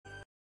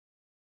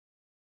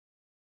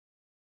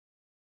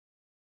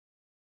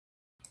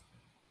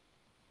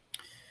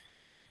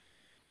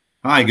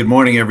Hi, good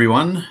morning,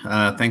 everyone.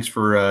 Thanks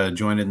for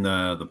joining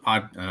the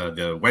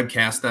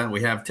webcast that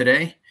we have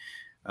today.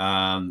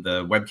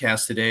 The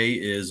webcast today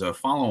is a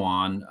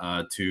follow-on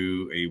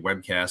to a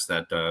webcast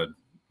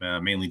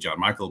that mainly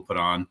Jonmichael put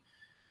on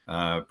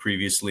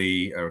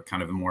previously,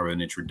 kind of more of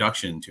an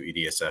introduction to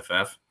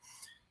EDSFF.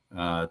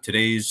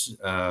 Today's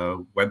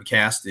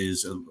webcast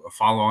is a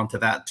follow-on to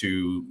that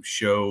to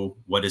show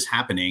what is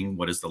happening,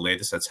 what is the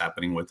latest that's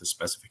happening with the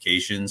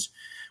specifications,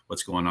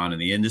 what's going on in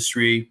the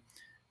industry.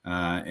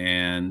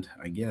 And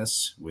I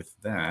guess with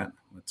that,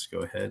 let's go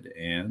ahead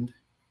and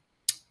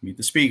meet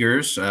the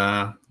speakers.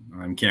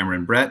 I'm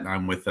Cameron Brett.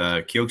 I'm with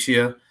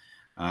KIOXIA.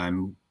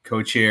 I'm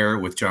co-chair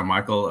with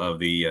Jonmichael of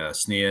the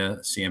SNIA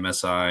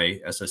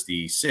CMSI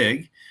SSD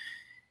SIG.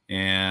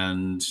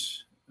 And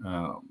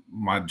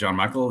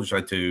Jonmichael, would you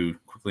like to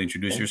quickly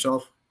introduce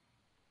yourself?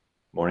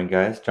 Morning,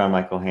 guys.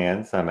 Jonmichael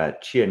Hands. I'm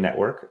at Chia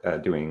Network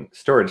doing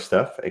storage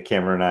stuff.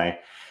 Cameron and I,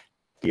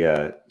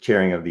 the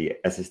chairing of the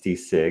SSD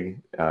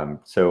SIG.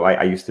 So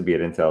I used to be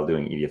at Intel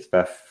doing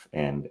EDSFF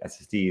and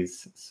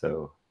SSDs.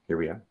 So here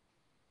we are.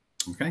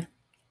 Okay.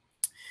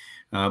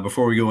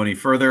 Before we go any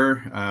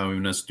further, we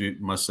must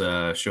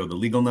show the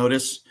legal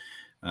notice.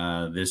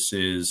 This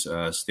is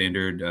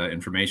standard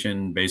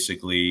information.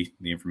 Basically,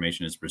 the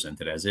information is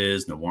presented as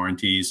is, no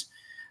warranties.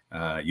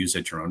 Use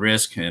at your own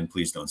risk, and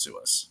please don't sue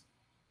us.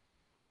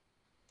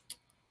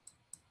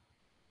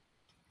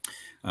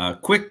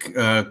 Quick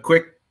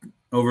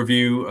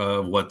overview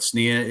of what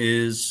SNIA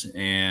is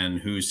and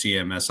who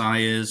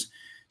CMSI is.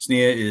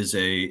 SNIA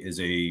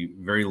is a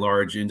very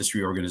large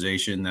industry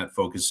organization that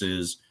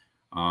focuses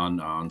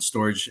on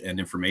storage and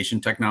information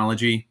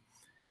technology.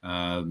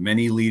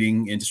 Many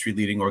industry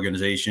leading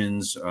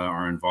organizations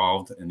are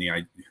involved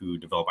in who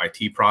develop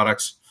IT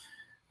products.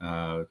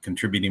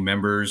 Contributing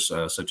members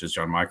such as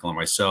Jonmichael and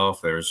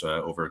myself. There's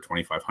over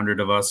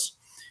 2,500 of us.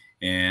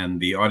 And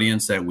the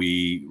audience that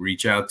we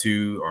reach out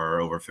to are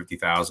over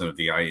 50,000 of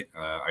the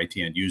IT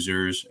end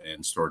users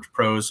and storage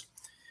pros.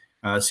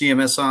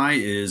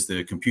 CMSI is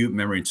the Compute,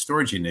 Memory, and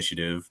Storage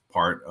Initiative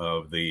part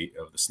of the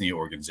SNIA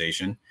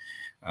organization.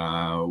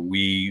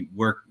 We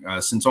work,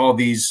 since all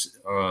these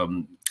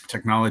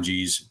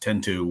technologies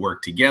tend to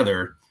work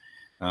together,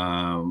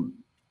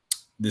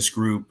 this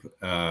group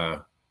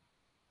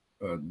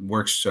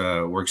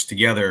works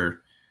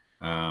together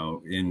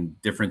in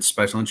different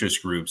special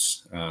interest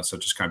groups,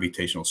 such as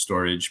computational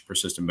storage,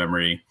 persistent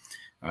memory,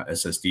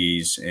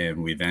 SSDs,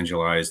 and we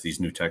evangelize these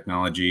new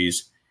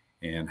technologies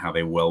and how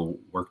they will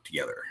work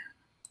together.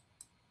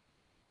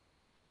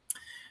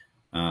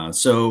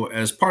 So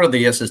as part of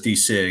the SSD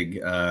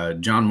SIG,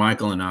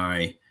 Jonmichael and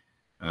I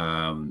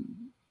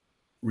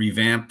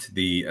revamped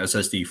the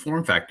SSD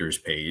form factors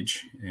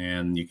page,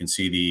 and you can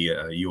see the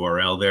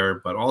URL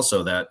there, but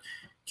also that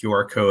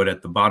QR code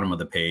at the bottom of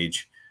the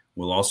page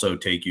will also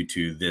take you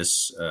to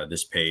this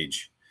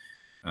page.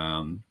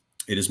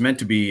 It is meant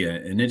to be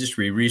an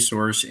industry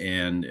resource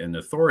and an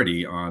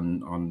authority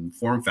on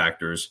form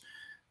factors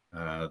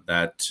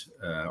that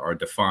are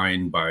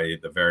defined by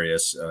the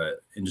various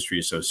industry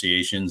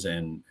associations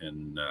and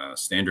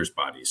standards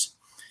bodies.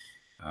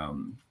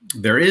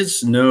 There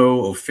is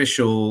no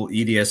official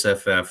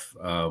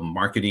EDSFF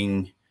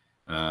marketing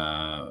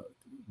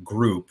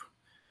group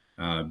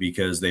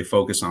because they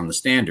focus on the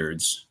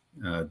standards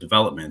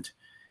development.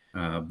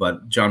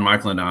 But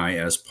Jonmichael and I,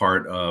 as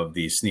part of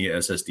the SNIA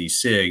SSD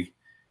SIG,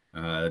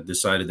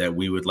 decided that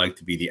we would like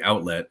to be the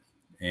outlet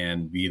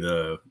and be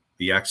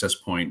the access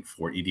point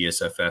for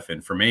EDSFF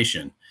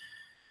information.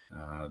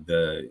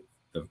 The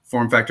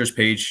form factors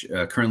page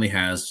currently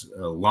has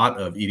a lot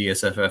of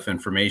EDSFF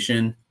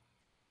information.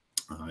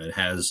 It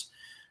has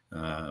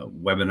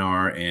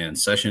webinar and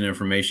session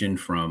information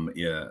from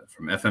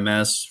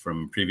FMS,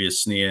 from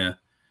previous SNIA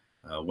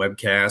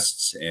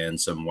webcasts,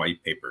 and some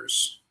white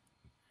papers.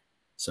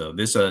 So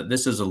this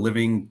is a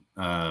living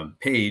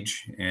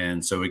page,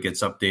 and so it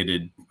gets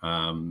updated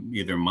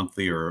either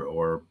monthly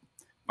or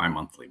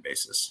bi-monthly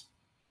basis.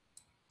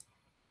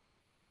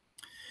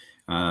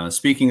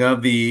 Speaking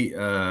of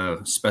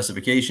the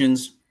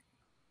specifications,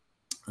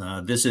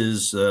 this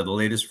is the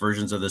latest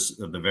versions of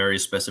the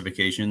various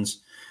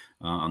specifications.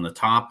 On the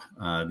top,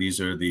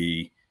 these are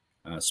the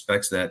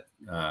specs that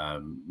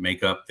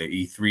make up the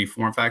E3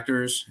 form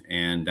factors,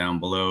 and down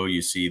below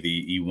you see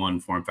the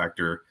E1 form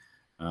factor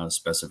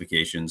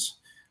specifications.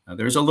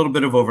 There's a little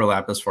bit of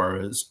overlap as far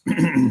as,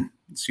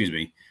 excuse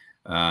me,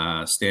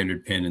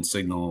 standard pin and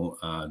signal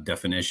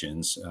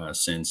definitions,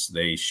 since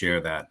they share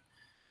that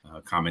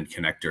common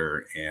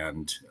connector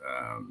and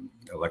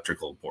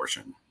electrical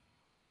portion.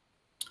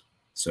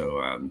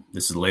 So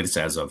this is the latest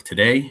as of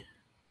today.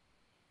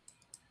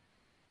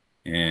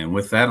 And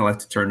with that, I'd like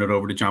to turn it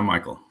over to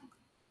Jonmichael.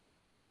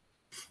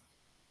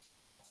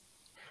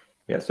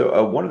 Yeah,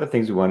 so one of the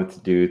things we wanted to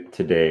do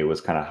today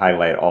was kind of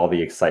highlight all the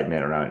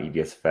excitement around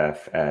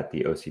EDSFF at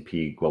the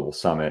OCP Global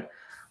Summit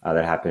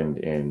that happened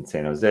in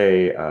San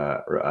Jose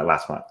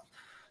last month.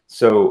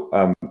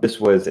 This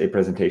was a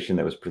presentation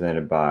that was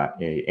presented by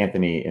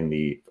Anthony in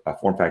the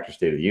Form Factor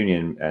State of the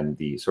Union, and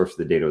the source of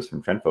the data was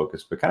from Trend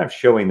Focus, but kind of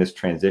showing this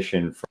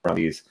transition from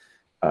these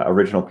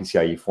original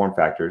PCIe form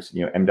factors.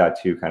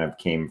 M.2 kind of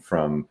came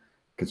from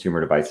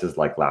consumer devices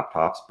like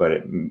laptops,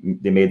 but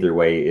they made their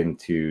way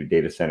into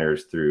data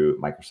centers through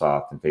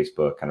Microsoft and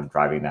Facebook, kind of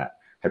driving that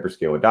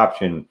hyperscale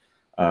adoption.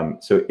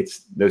 So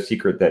it's no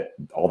secret that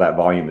all that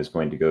volume is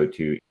going to go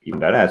to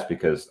E1.S,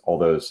 because all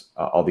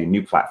the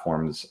new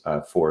platforms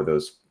for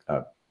those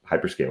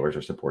hyperscalers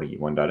are supporting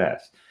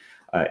E1.S.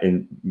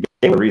 And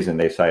the reason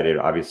they cited,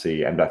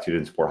 obviously, M.2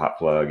 didn't support hot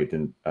plug.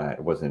 It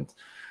wasn't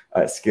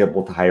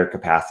scalable to higher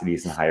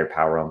capacities and higher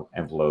power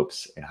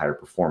envelopes and higher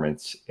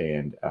performance.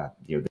 And the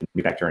new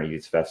connector on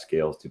EDSFF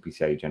scales to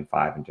PCIe Gen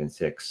 5 and Gen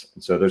 6.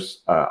 And so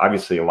there's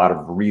obviously a lot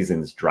of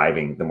reasons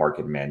driving the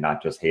market demand,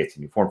 not just, hey, it's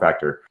a new form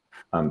factor.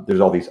 There's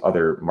all these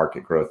other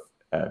market growth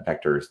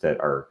vectors that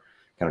are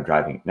kind of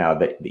driving. Now,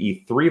 the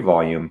E3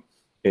 volume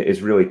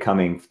is really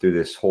coming through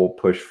this whole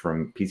push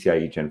from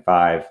PCIe Gen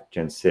 5,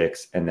 Gen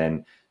 6, and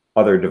then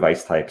other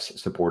device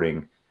types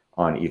supporting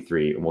on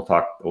E3. And we'll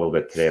talk a little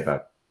bit today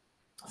about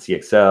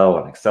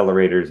CXL and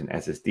accelerators and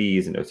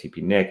SSDs and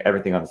OCP NIC,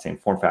 everything on the same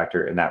form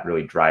factor, and that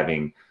really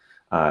driving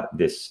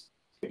this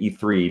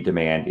E3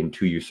 demand in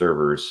 2U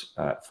servers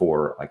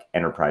for like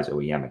enterprise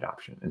OEM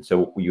adoption. And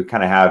so you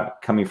kind of have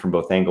coming from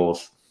both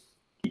angles,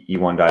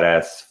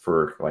 E1.S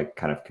for like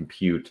kind of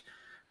compute,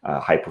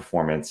 high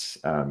performance,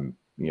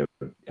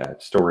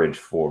 storage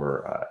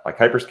for like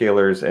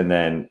hyperscalers, and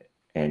then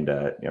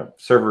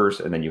servers,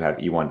 and then you have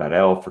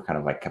E1.L for kind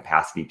of like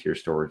capacity tier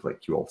storage like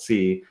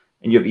QLC,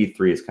 and you have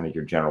E3 as kind of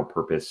your general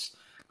purpose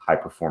high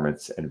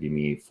performance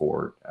NVMe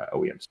for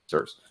OEM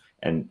servers.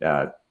 And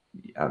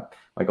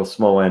Michael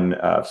Smolin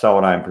of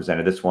Solidigm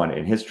presented this one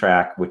in his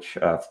track, which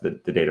the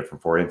data from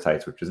Forward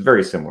Insights, which is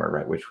very similar,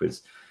 right? Which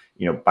was,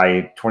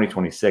 by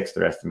 2026,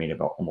 they're estimating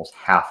about almost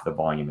half the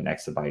volume in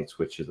exabytes,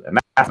 which is a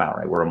massive amount,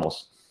 right? We're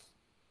almost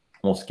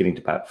getting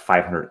to about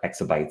 500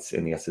 exabytes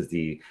in the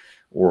SSD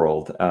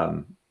world.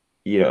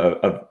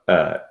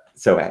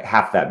 So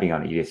half that being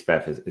on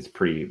EDSFF is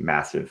pretty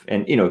massive,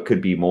 and it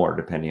could be more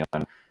depending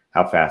on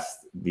how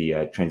fast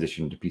the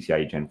transition to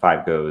PCIe Gen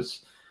 5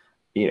 goes.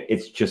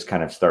 It's just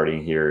kind of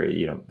starting here.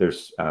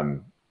 There's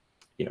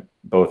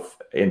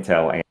both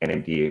Intel and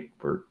AMD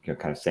were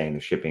kind of saying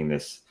they're shipping the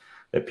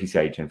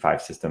PCIe Gen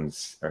 5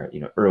 systems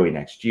early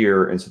next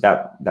year, and so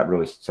that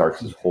really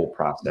starts this whole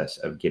process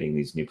of getting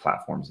these new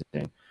platforms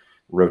in,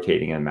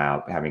 rotating them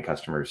out, having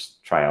customers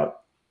try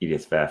out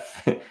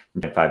EDSFF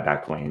Gen 5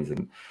 backplanes,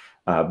 and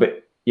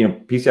but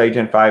PCIe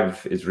Gen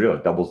 5 is real.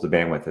 It doubles the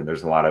bandwidth, and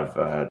there's a lot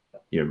of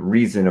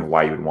reason of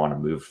why you would want to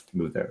move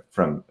there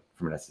from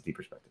an SSD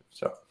perspective.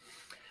 So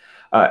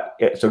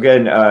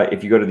again,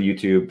 if you go to the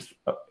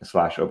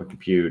YouTube/Open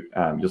Compute,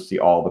 you'll see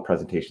all the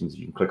presentations.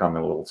 You can click on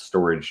the little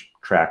storage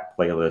track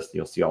playlist.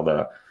 You'll see all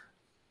the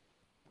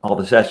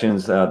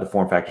sessions, the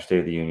Form Factor State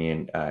of the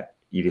Union,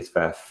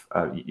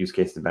 EDSFF use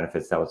cases and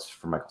benefits. That was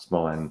from Michael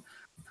Smolin.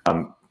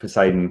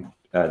 Poseidon,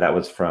 that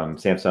was from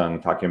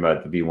Samsung, talking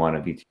about the V1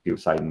 and V2.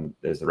 Poseidon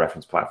is the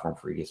reference platform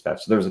for EDSFF.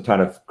 So there was a ton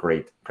of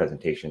great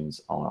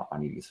presentations on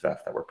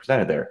EDSFF that were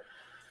presented there,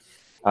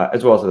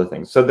 as well as other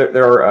things. So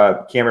there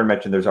are, Cameron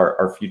mentioned there's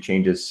a few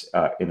changes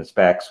in the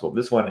specs. Well,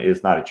 this one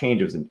is not a change.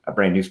 It was a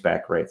brand new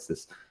spec, right? It's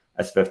this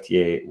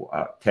SFFTA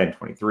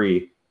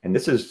 1023. And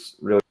this is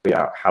really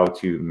how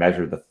to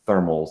measure the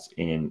thermals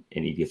in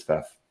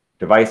EDSFF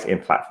device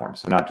and platform.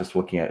 So not just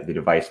looking at the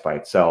device by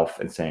itself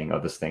and saying,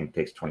 oh, this thing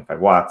takes 25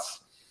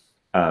 watts.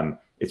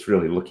 It's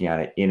really looking at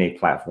it in a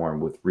platform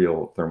with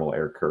real thermal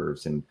error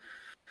curves and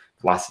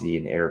velocity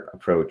and air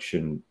approach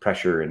and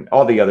pressure and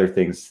all the other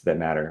things that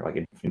matter, like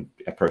in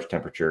approach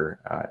temperature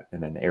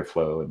and then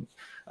airflow. And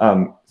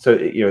so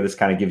this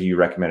kind of gives you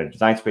recommended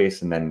design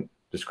space and then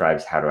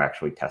describes how to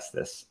actually test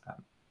this.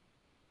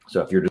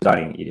 So if you're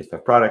designing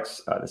EDSFF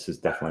products, this is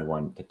definitely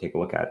one to take a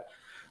look at.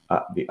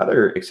 The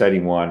other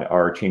exciting one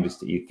are changes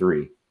to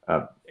E3.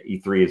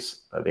 E3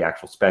 is the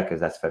actual spec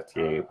is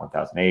SFFTA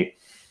 1008.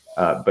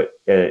 But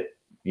grab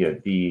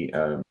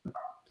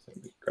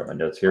my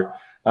notes here.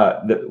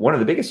 One of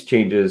the biggest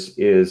changes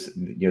is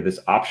this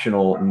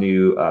optional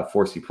new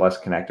 4C plus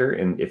connector,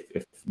 and if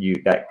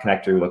that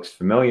connector looks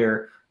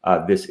familiar,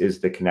 this is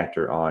the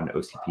connector on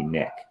OCP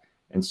NIC.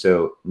 And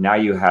so now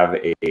you have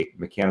a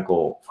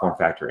mechanical form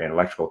factor and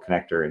electrical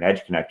connector and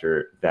edge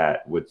connector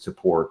that would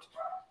support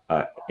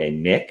a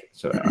NIC.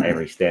 So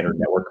every standard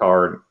network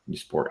card, you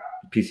support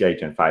PCIe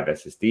Gen 5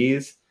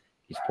 SSDs.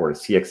 You support a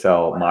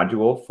CXL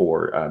module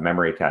for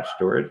memory attached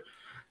storage,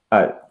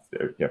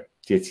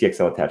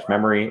 CXL attached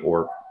memory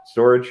or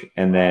storage,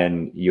 and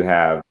then you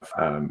have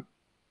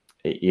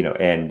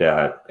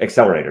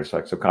accelerators,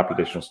 so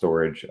computational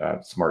storage,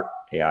 smart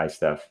AI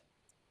stuff.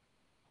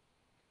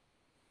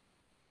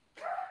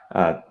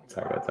 Sorry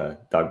about the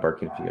dog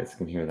barking, if you guys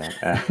can hear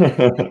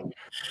that.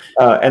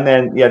 And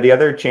then, the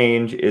other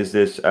change is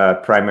this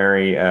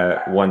primary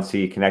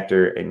 1C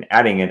connector and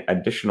adding an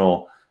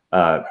additional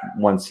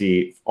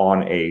 1C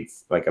on a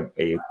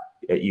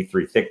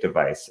E3 thick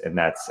device, and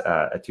that's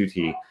a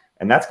 2T.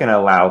 And that's going to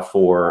allow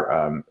for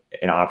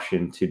an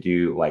option to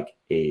do like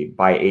a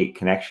by 8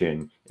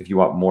 connection if you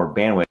want more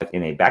bandwidth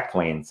in a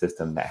backplane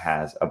system that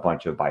has a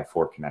bunch of by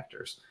 4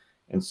 connectors.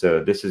 And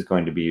so this is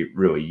going to be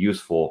really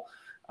useful.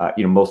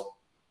 Most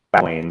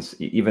backplanes,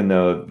 even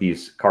though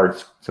these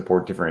cards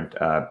support different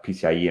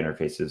PCIe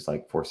interfaces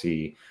like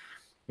 4C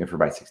for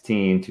by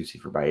 16, 2C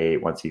for by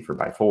 8, 1C for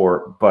by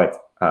 4,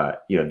 but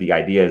the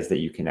idea is that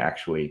you can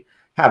actually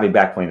have a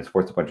backplane that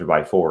supports a bunch of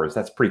by 4s.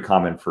 That's pretty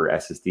common for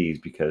SSDs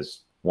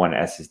because one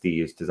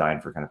SSD is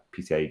designed for kind of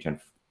PCIe Gen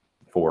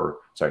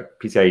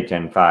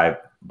 5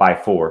 by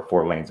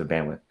 4 lanes of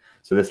bandwidth.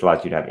 So this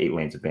allows you to have 8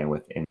 lanes of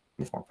bandwidth in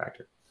this form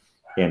factor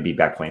and be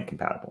backplane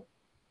compatible.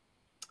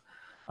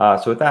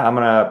 So with that, I'm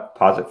going to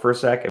pause it for a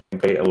sec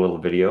and play a little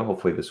video.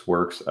 Hopefully this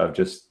works, of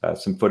just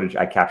some footage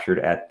I captured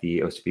at the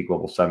OCP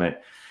Global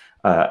Summit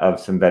of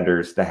some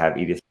vendors that have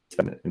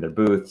EDSFF in their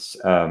booths.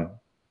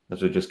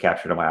 Those are just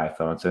captured on my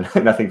iPhone, so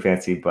nothing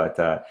fancy,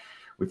 but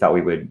we thought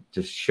we would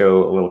just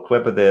show a little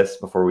clip of this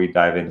before we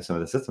dive into some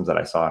of the systems that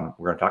I saw, and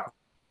we're going to talk.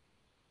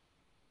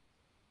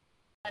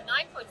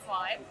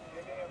 9.5,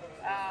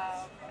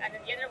 and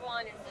then the other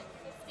one is the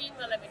 15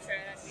 millimeter,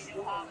 and we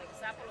do have like a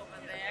sample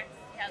open there.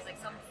 It has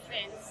like some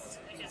fins,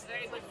 which is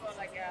very good for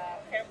like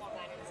thermal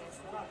management.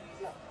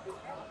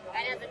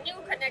 And then the new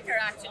connector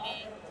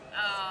actually,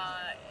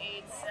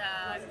 it's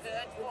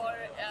good for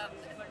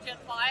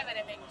Gen 5, and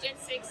then Gen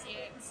 6.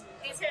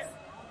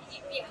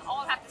 You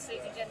all have to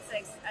switch to Gen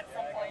 6 at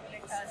some point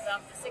because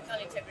of the signal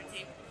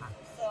integrity.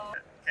 So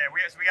okay,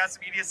 we got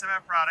some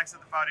EDSFF products at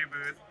the Foundry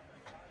booth.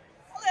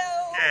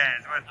 Hello.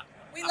 Yeah,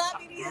 We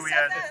love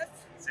EDSFF.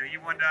 So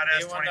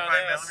E1.S 25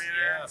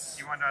 millimeter,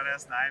 yes.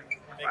 E1.S 9.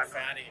 Big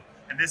fatty.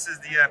 And this is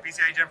the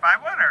PCIe Gen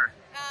 5 one, or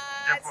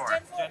Gen 4?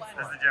 It's Gen 4 one.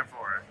 That's the Gen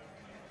 4.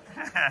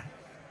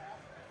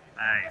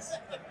 Nice.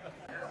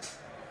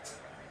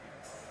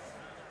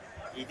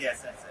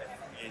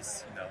 EDSFF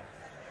is,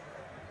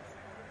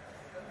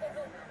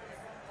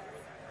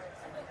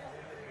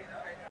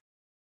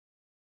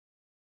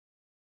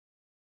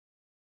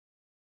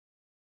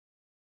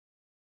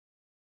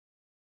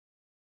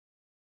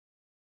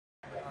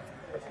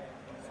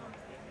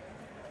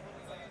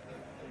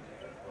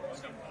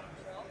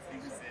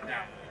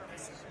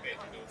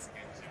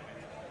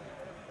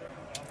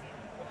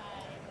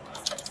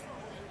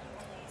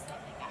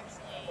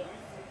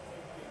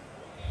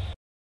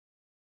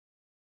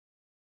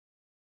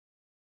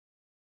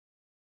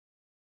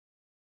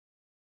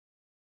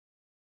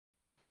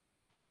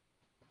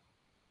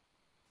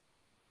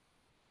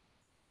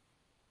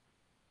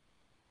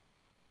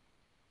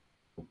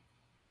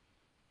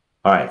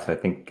 All right, so I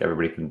think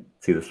everybody can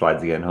see the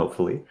slides again,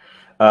 hopefully.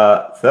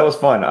 So that was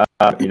fun. I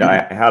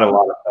had a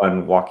lot of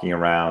fun walking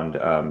around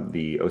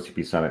the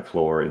OCP Summit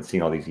floor and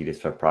seeing all these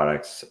EDSFF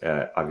products.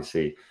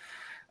 Obviously,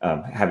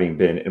 having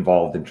been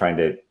involved in trying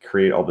to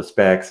create all the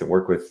specs and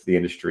work with the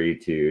industry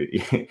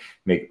to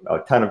make a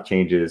ton of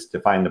changes, to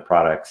find the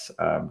products,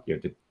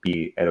 to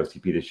be at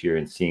OCP this year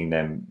and seeing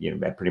them,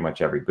 at pretty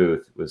much every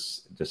booth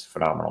was just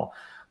phenomenal.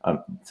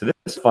 So this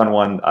is a fun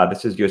one.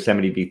 This is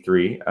Yosemite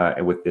V3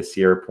 and with the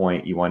Sierra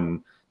Point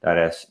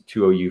E1.S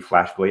 2OU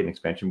flash blade and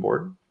expansion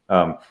board.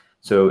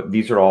 So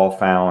these are all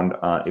found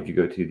if you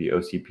go to the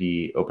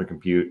OCP Open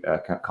Compute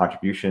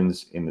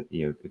contributions. If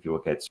you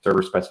look at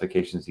server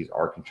specifications, these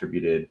are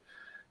contributed.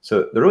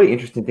 So the really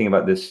interesting thing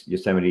about this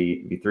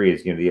Yosemite V3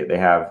 is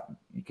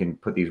you can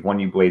put these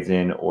 1U blades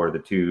in, or the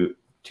two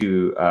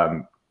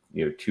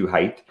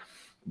height,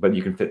 but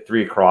you can fit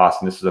 3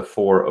 across, and this is a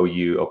 4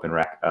 OU open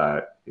rack.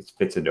 It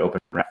fits into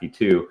open rack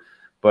V2,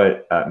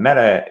 but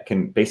Meta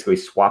can basically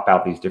swap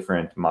out these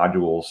different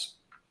modules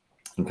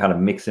and kind of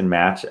mix and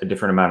match a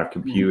different amount of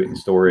compute and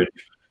storage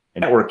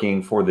and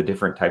networking for the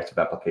different types of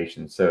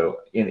applications. So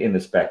in the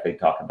spec, they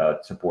talk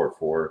about support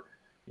for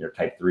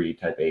type 3,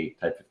 type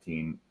 8, type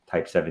 15,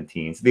 type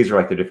 17. So these are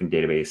like the different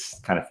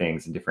database kind of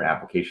things and different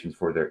applications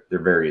for their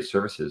various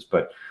services.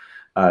 But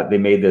they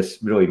made this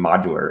really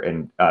modular,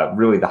 and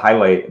really the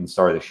highlight and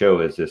star of the show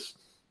is this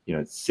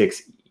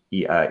 6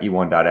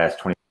 E1.S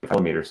 25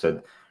 millimeters.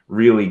 So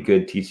really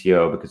good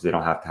TCO because they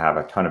don't have to have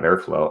a ton of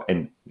airflow.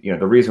 And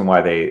the reason why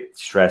they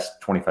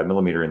stressed 25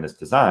 millimeter in this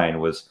design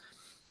was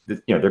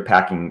that, they're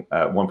packing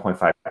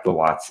 1.5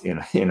 kilowatts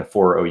in a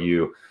 4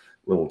 OU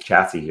little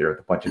chassis here with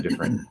a bunch of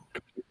different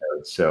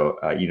nodes. So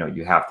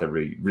you have to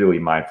be really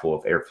mindful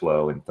of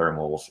airflow and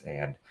thermals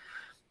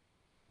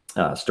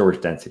and storage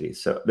density.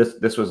 So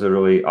this was a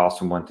really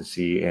awesome one to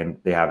see, and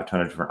they have a ton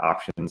of different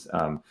options.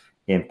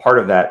 And part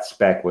of that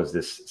spec was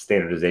this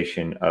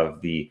standardization of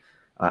the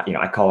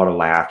I call it a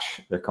latch.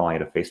 They're calling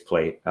it a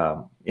faceplate,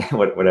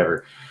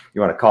 whatever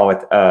you want to call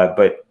it.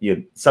 But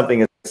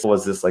something as simple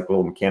as this like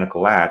little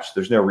mechanical latch,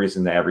 there's no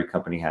reason that every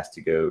company has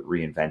to go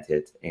reinvent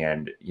it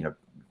and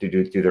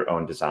do their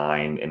own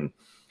design.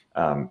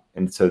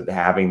 And so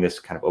having this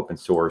kind of open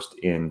sourced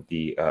in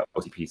the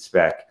OCP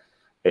spec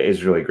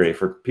is really great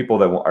for people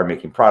that are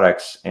making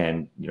products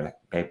and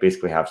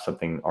basically have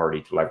something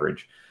already to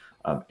leverage.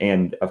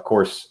 And of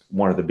course,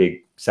 one of the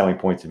big selling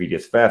points of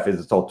EDSFF is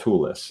it's all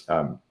toolless.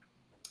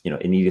 You know,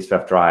 an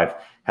EDSFF drive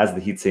has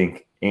the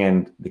heatsink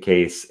and the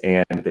case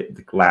and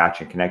the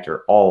latch and connector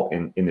all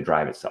in the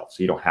drive itself.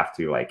 So you don't have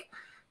to like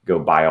go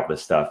buy all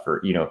this stuff.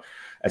 Or, you know,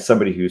 as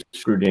somebody who's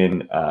screwed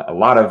in a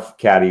lot of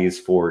caddies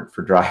for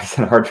drives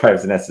and hard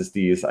drives and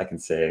SSDs, I can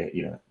say,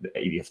 you know, the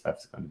EDSFF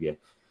is going to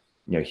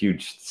be a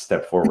huge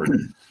step forward.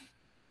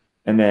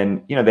 And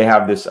then, you know, they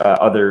have this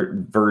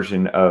other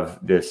version of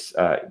this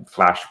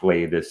flash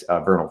blade, this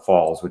Vernal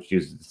Falls, which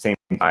uses the same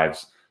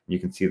drives. You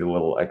can see the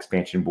little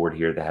expansion board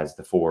here that has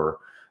the 4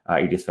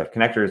 EDSFF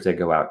connectors that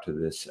go out to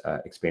this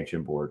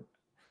expansion board.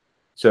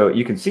 So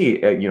you can see,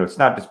 you know, it's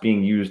not just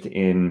being used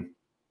in,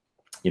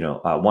 you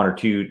know, 1 or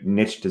 2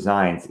 niche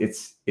designs.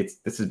 This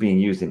is being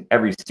used in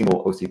every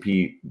single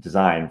OCP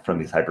design from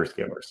these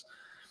hyperscalers.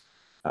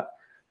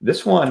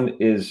 This one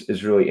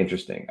is really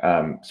interesting.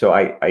 So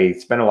I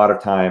spent a lot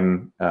of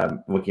time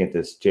looking at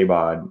this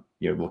JBOD,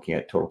 you know, looking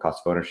at total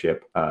cost of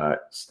ownership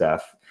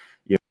stuff.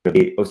 You know,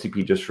 the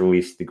OCP just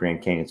released the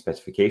Grand Canyon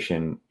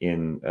specification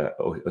in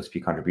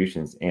OCP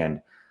contributions,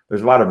 and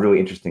there's a lot of really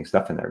interesting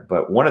stuff in there.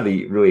 But one of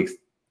the really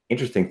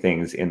interesting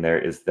things in there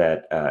is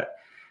that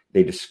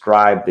they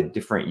describe the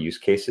different use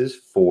cases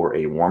for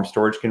a warm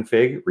storage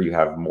config, where you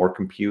have more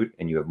compute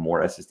and you have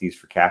more SSDs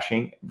for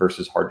caching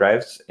versus hard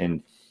drives.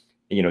 And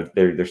you know,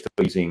 they're still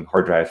using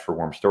hard drives for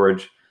warm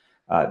storage.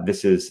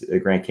 This is the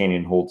Grand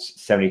Canyon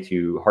holds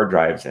 72 hard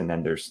drives, and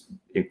then there's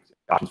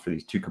options for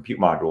these 2 compute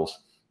modules.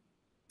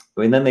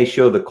 And then they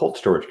show the cold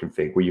storage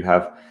config, where you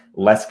have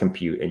less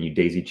compute and you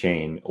daisy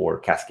chain or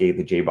cascade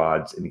the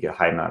JBODs and you get a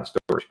high amount of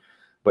storage.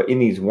 But in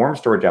these warm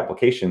storage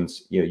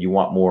applications, you know, you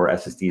want more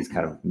SSDs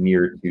kind of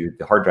near to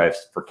the hard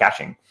drives for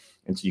caching.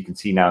 And so you can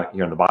see now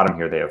here on the bottom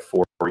here, they have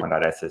 4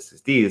 1.S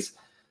SSDs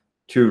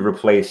to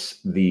replace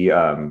the you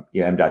know,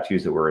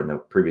 M.2s that were in the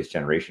previous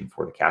generation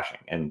for the caching.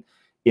 And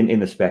in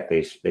the spec,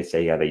 they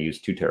say, yeah, they use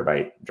 2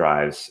 terabyte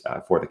drives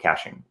for the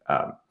caching.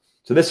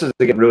 So this is,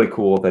 again, really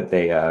cool that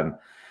they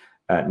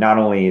not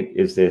only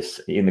is this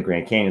in the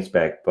Grand Canyon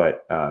spec,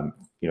 but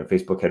you know,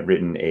 Facebook had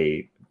written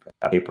a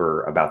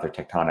paper about their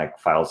tectonic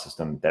file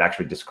system that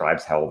actually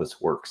describes how all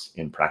this works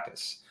in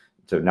practice.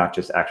 So not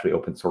just actually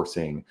open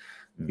sourcing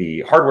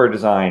the hardware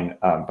design,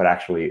 but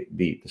actually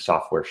the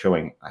software,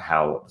 showing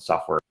how the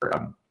software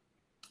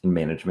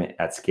management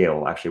at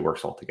scale actually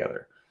works all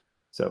together.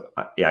 So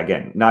yeah,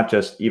 again, not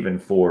just even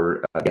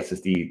for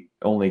SSD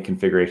only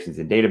configurations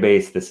in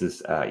database. This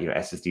is you know,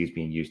 SSDs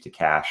being used to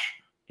cache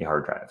a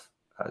hard drive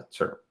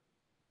server.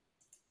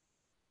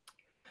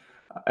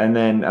 And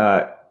then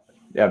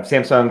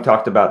Samsung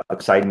talked about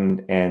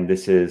Poseidon, and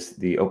this is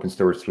the open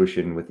storage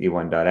solution with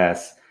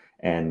E1.S.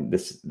 And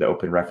this, the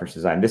open reference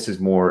design. This is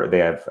more, they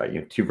have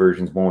you know, 2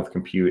 versions, one with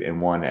compute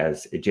and one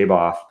as a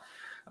JBOF.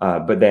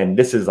 But then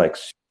this is like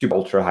super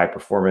ultra high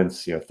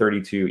performance, you know,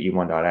 32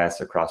 E1.S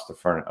across the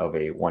front of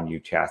a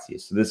 1U chassis.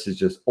 So this is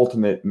just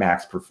ultimate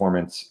max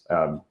performance.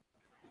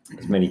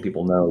 As many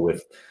people know,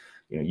 with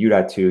you know,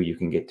 U.2, you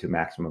can get to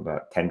maximum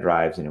about 10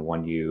 drives in a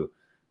 1U,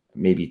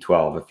 maybe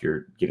 12 if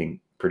you're getting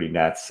pretty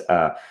nuts.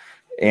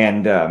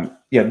 Yeah,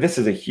 this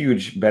is a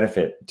huge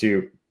benefit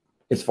to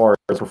as far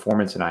as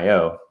performance and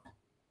I/O.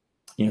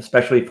 You know,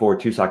 especially for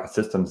 2-socket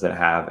systems that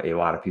have a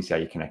lot of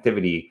PCIe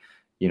connectivity,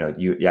 you know,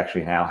 you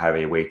actually now have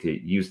a way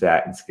to use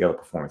that and scale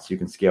performance. You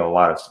can scale a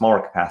lot of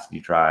smaller capacity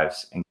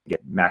drives and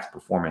get max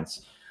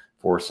performance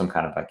for some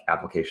kind of like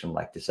application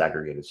like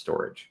disaggregated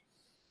storage.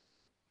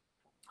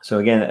 So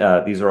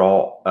again, these are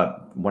all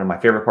one of my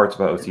favorite parts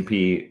about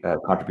OCP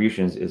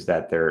contributions is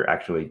that they're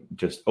actually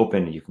just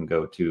open. You can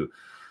go to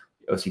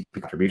OCP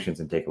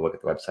contributions and take a look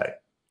at the website.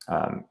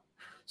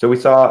 So we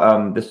saw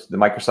the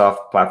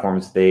Microsoft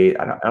platforms. They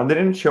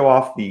didn't show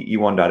off the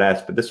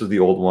E1.S, but this was the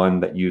old one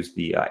that used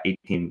the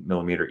 18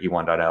 millimeter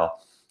E1.L.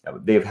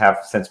 They have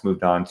since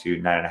moved on to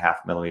 9.5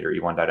 millimeter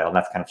E1.L, and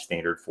that's kind of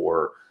standard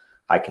for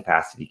high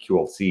capacity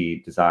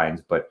QLC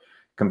designs. But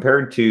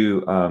compared to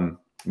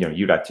you know,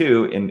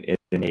 U.2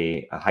 in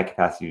a high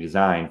capacity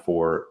design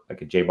for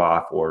like a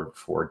JBOF or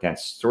for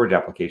dense storage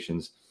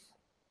applications,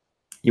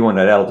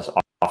 E1.L just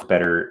offers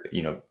better,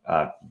 you know,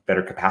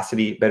 better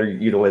capacity, better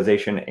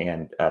utilization,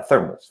 and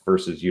thermals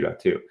versus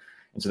U.2.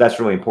 And so that's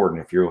really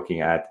important if you're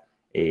looking at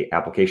a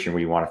application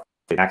where you want to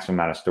fit the maximum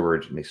amount of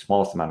storage in the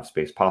smallest amount of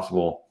space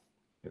possible.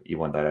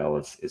 E1.L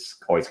is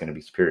always going to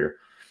be superior.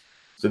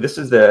 So this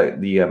is the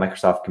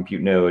Microsoft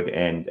Compute node,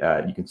 and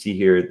you can see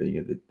here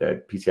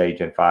the PCIe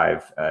Gen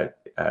 5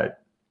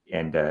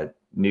 and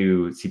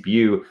new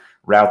CPU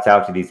routes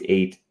out to these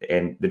 8,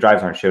 and the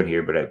drives aren't shown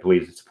here, but I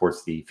believe it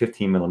supports the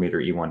 15 millimeter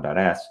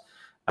E1.S.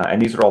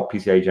 And these are all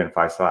PCIe Gen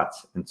 5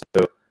 slots. And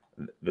so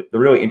the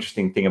really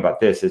interesting thing about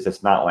this is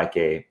it's not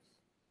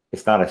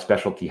a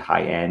specialty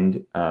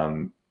high-end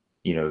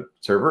you know,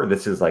 server.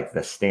 This is like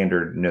the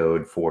standard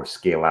node for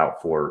scale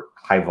out for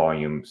high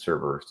volume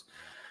servers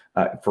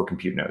for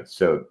compute nodes.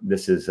 So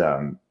this is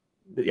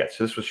yeah,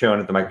 so this was shown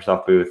at the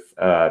Microsoft booth.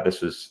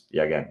 This was,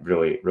 yeah, again,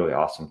 really, really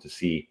awesome to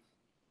see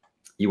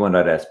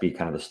E1.S be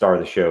kind of the star of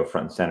the show,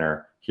 front and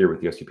center here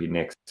with the OCP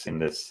NICs in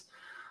this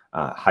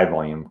high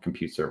volume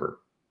compute server.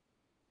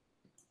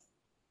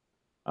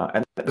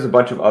 And there's a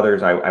bunch of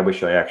others. I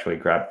wish I actually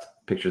grabbed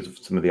pictures of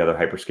some of the other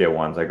hyperscale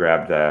ones. I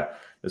grabbed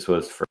this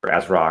was for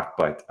ASRock,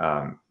 but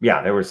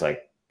yeah, there was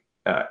like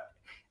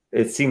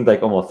it seemed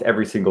like almost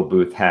every single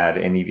booth had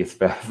an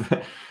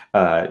EDSFF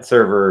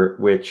server,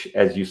 which,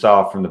 as you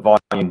saw from the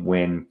volume,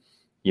 when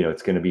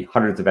it's going to be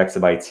hundreds of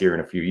exabytes here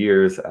in a few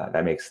years,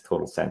 that makes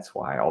total sense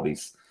why all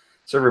these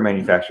server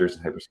manufacturers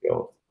and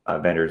hyperscale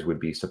vendors would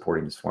be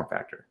supporting this form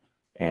factor.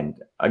 And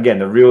again,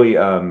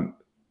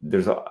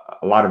 there's a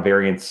lot of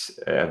variants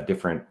of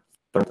different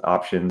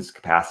options,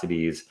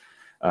 capacities,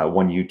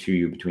 1U,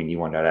 2U between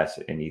E1.S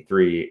and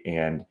E3,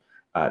 and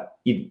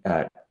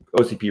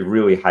OCP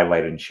really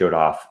highlighted and showed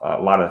off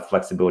a lot of the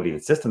flexibility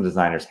that system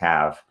designers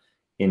have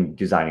in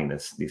designing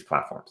these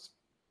platforms.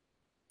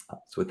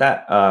 So with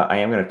that, I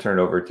am going to turn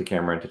it over to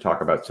Cameron to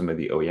talk about some of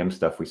the OEM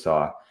stuff we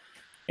saw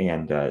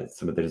and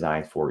some of the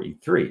designs for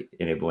E3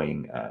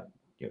 enabling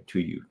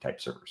 2U type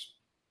servers.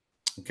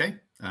 Okay,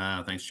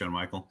 thanks,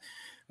 Jonmichael.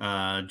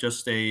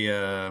 Just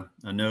a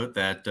note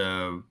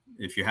that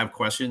if you have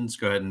questions,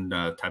 go ahead and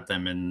type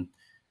them in,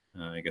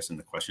 I guess, in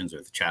the questions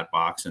or the chat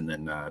box, and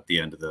then at the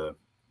end of the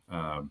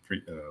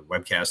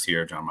webcast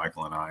here,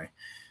 Jonmichael and I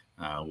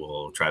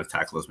will try to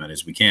tackle as many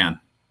as we can.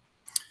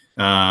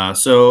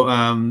 So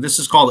this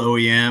is called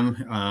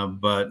OEM,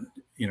 but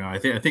I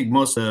think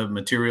most of the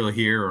material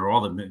here, or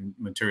all the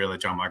material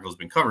that Jonmichael has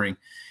been covering,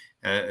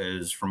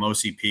 is from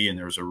OCP, and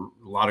there's a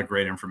lot of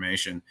great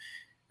information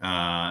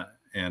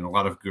and a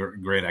lot of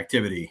great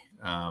activity,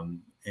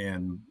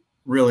 and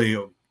really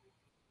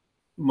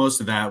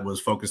most of that was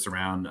focused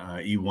around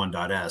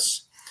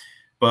E1.S.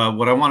 But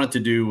what I wanted to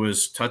do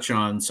was touch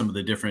on some of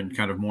the different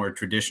kind of more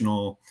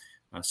traditional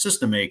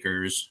system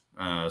makers,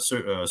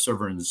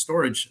 server and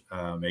storage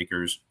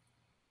makers,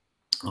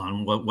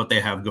 on what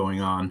they have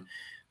going on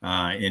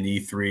in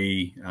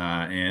E3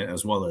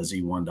 as well as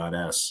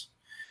E1.S.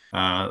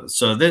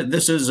 So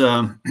this is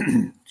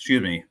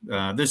excuse me,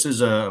 this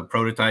is a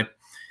prototype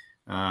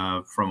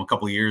from a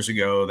couple of years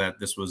ago that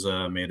this was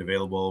made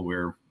available.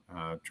 We're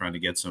trying to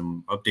get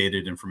some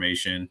updated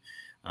information,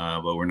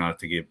 but we're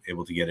not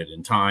able to get it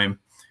in time.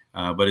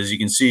 But as you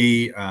can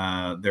see,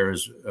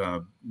 there's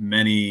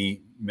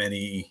many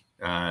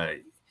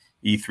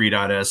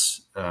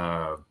E3.S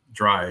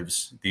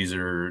drives. These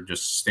are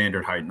just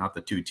standard height, not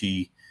the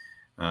 2T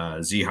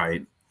Z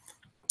height.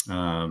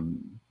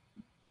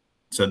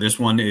 So this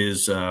one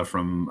is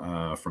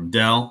from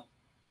Dell.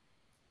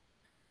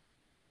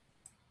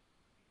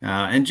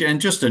 And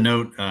just a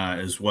note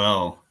as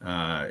well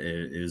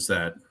is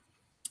that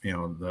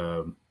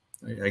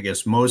I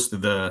guess most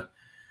of the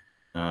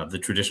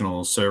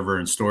traditional server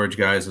and storage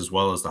guys, as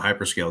well as the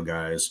hyperscale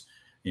guys,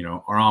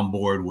 are on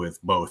board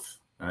with both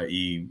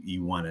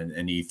E1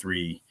 and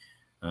E3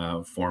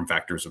 form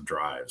factors of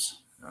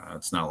drives.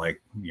 It's not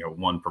like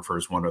one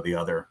prefers one or the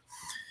other.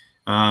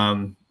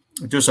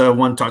 Just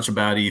one touch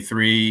about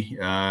E3,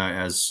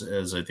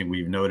 as I think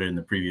we've noted in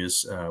the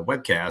previous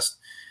webcast,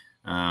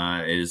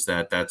 is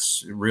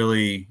that's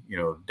really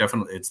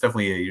it's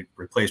definitely a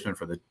replacement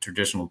for the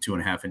traditional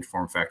 2.5-inch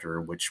form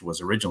factor, which was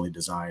originally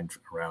designed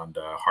around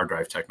hard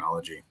drive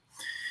technology.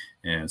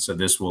 And so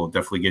this will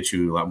definitely get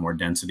you a lot more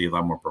density, a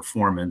lot more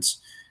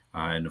performance,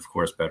 and of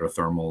course better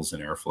thermals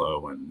and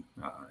airflow and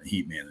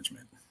heat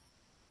management.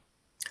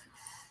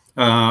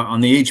 On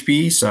the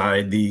HP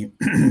side,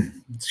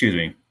 excuse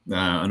me,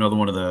 another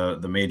one of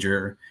the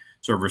major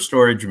server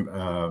storage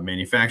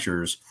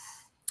manufacturers.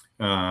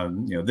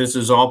 This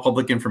is all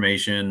public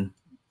information.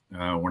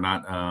 We're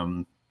not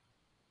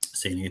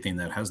saying anything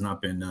that has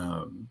not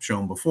been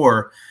shown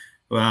before,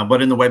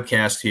 but in the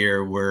webcast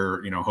here,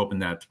 we're hoping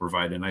that to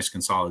provide a nice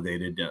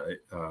consolidated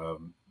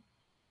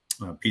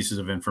pieces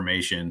of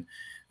information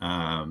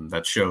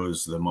that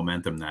shows the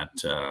momentum that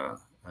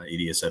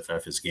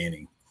EDSFF is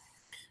gaining.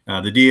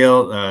 The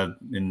DL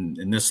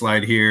in this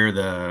slide here,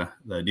 the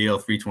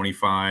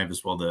DL325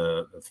 as well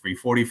the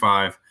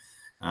 345,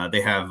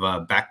 they have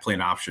backplane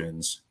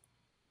options.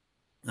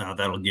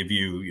 That'll give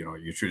you,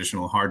 your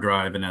traditional hard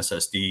drive and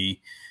SSD,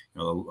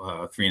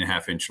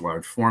 3.5-inch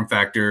large form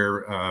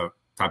factor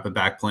type of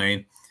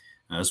backplane,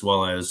 as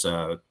well as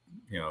a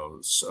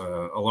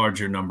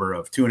larger number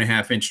of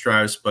 2.5-inch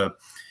drives. But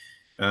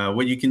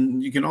what you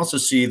can also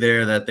see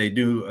there that they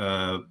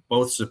do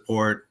both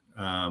support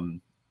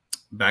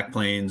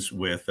backplanes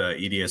with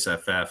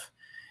EDSFF,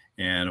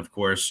 and of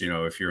course,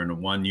 if you're in a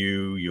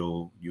 1U,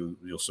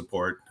 you'll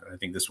support. I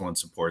think this one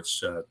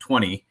supports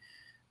 20.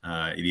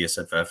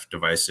 EDSFF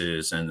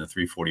devices, and the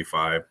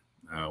 345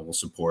 will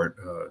support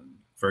a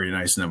very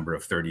nice number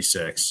of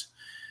 36.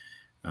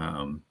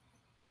 Down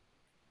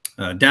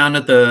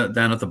at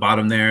the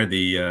bottom there,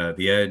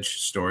 the edge,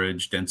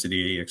 storage,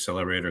 density,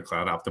 accelerator,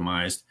 cloud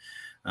optimized.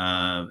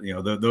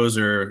 Those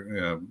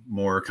are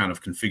more kind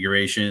of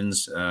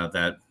configurations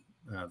that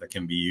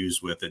can be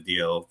used with the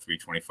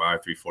DL325,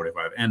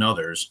 345, and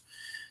others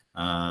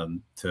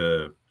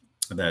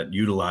that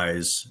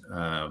utilize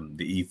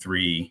the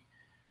E3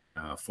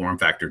 form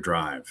factor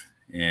drive.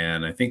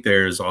 And I think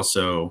there's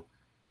also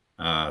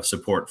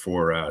support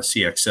for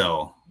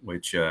CXL,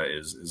 which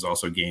is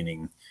also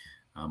gaining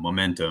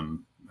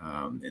momentum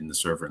in the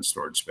server and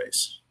storage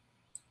space.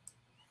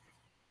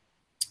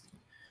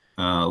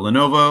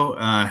 Lenovo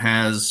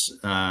has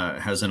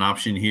an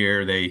option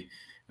here.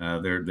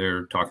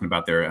 They're talking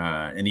about their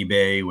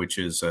AnyBay, which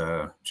is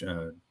a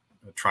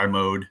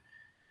tri-mode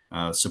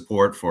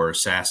support for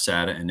SAS,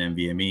 SATA, and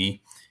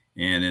NVMe.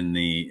 And in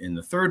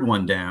the third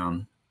one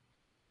down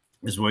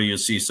is where you'll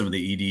see some of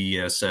the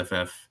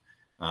EDSFF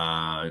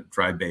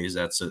drive bays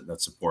that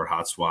support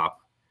hot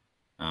swap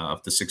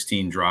up to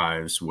 16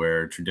 drives,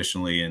 where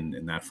traditionally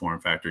in that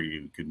form factor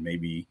you could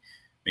maybe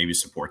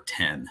support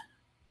 10.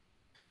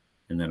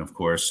 And then, of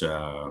course,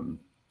 down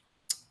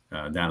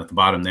at the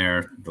bottom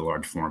there, the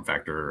large form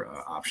factor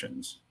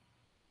options.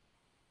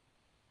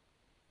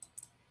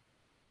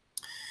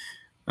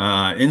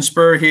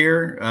 Inspur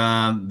here,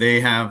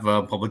 they have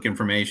public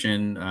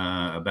information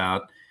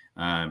about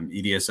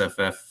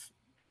EDSFF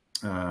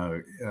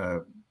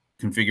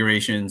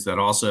configurations that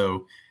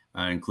also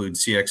include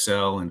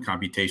CXL and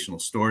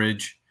computational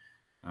storage.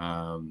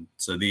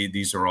 So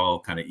these are all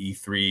kind of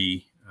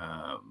E3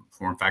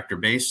 form factor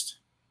based.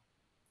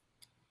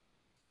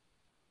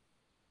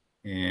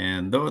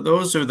 And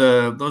those are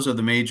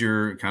the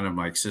major kind of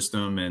like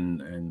system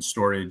and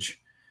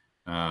storage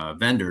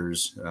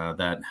vendors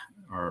that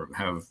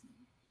have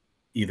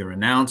either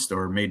announced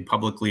or made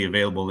publicly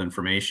available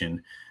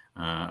information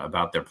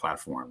about their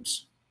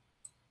platforms.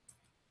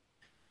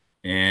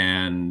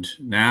 And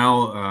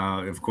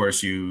now, of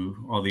course,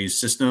 all these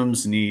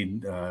systems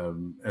need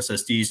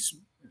SSDs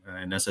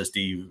and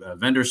SSD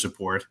vendor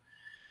support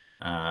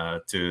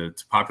to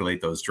populate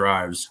those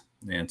drives.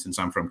 And since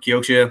I'm from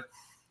KIOXIA,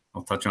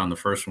 I'll touch on the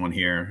first one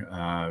here.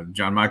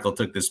 Jonmichael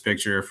took this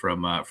picture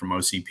from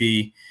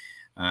OCP.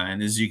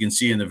 And as you can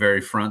see in the very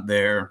front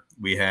there,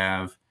 we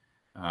have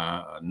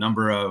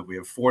we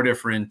have 4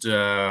 different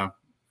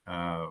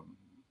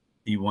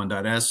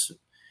E1.S,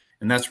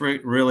 and that's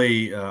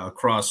really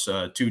across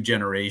 2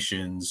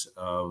 generations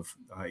of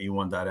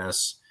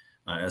E1.S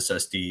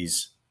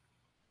SSDs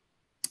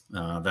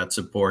that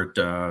support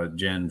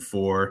Gen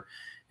 4,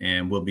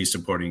 and we'll be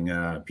supporting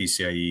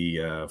PCIe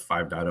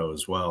 5.0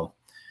 as well.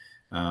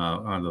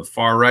 On the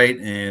far right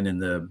and in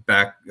the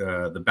back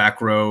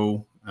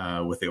row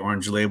with the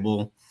orange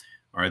label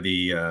are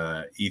the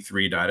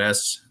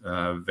E3.S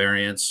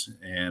variants,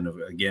 and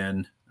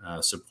again,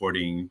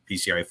 supporting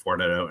PCIe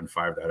 4.0 and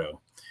 5.0.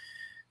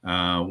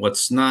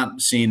 What's not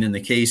seen in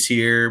the case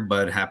here,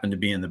 but happened to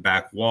be in the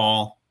back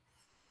wall,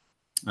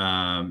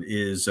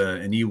 is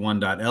an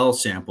E1.L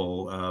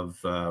sample of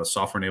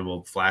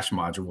software-enabled flash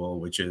module,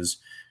 which is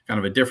kind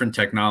of a different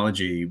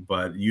technology,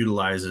 but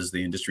utilizes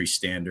the industry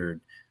standard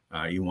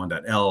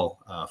E1.L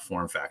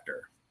form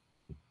factor.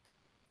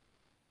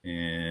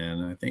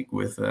 And I think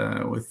with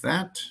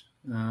that,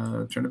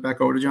 turn it back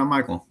over to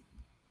Jonmichael.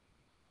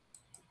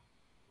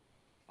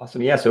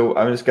 Awesome. Yeah. So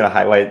I'm just going to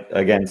highlight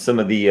again some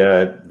of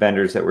the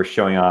vendors that were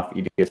showing off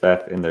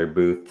EDSFF in their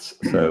booths.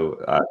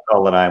 So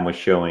Solidigm was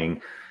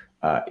showing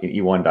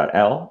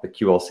E1.L, the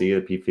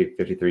QLC, the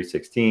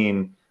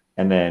P5316,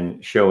 and then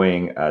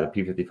showing the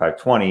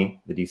P5520,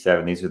 the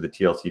D7. These are the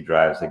TLC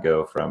drives that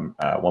go from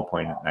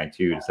 1.92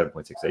 to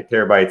 7.68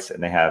 terabytes,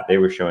 and they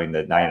were showing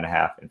the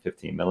 9.5 and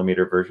 15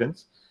 millimeter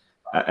versions.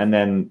 And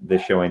then they're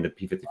showing the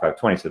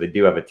P5520. So they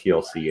do have a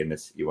TLC in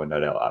this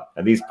E1.L.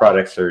 And these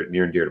products are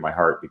near and dear to my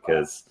heart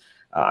because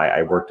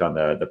I worked on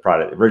the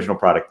original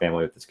product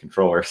family with this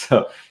controller.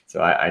 So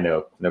I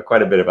know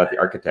quite a bit about the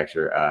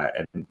architecture.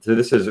 And so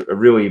this is a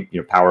really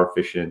power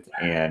efficient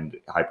and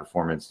high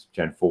performance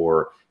Gen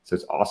 4. So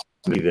it's awesome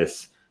to see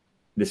this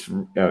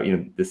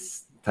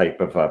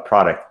type of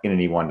product in an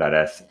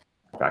E1.S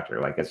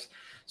factor like this.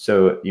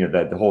 So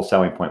the whole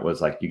selling point was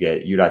like you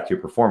get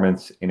U.2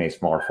 performance in a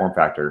smaller form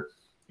factor.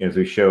 As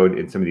we showed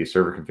in some of these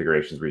server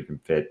configurations where you can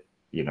fit,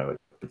 the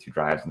 2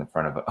 drives in the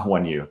front of a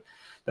 1U,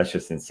 that's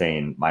just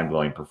insane,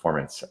 mind-blowing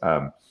performance.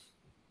 And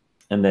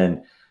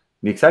then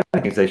the exciting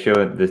thing is they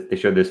showed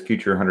this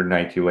future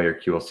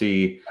 192-layer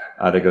QLC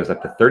that goes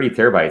up to 30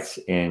 terabytes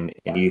in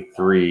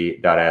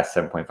E3.S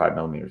 7.5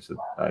 millimeters,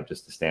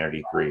 just the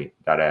standard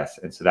E3.S.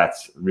 And so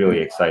that's really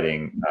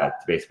exciting to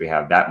basically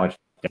have that much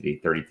density,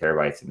 30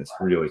 terabytes in this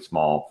really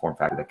small form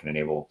factor that can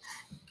enable,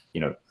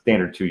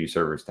 standard 2U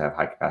servers to have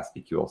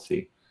high-capacity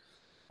QLC.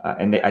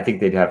 And I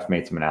think they'd have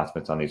made some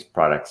announcements on these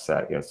products,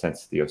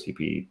 since the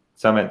OCP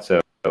summit.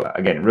 So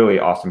again, really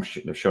awesome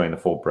showing the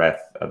full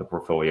breadth of the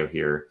portfolio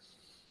here.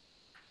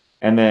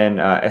 And then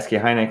SK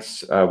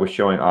Hynix was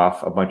showing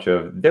off a bunch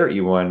of their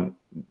E1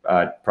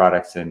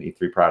 products and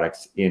E3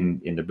 products in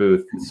the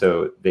booth.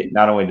 So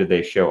not only did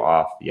they show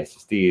off the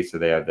SSDs, so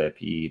they have the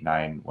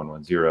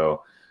PE9110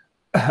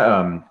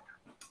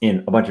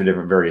 in a bunch of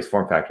different various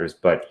form factors,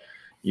 but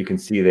you can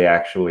see they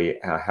actually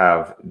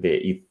have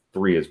the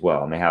E3 as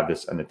well. And they have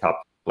this on the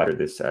top letter,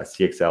 this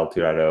CXL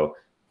 2.0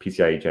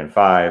 PCIe Gen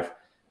 5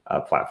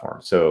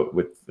 platform. So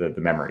with the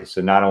memory.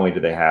 So not only do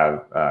they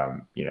have,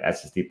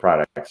 SSD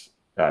products,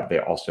 they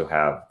also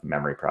have the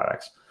memory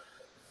products.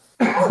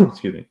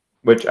 Excuse me.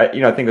 which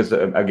I think is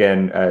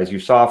again, as you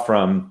saw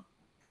from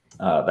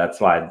that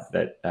slide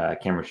that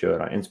Cameron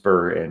showed on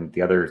Inspur and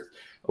the other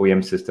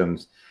OEM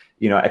systems,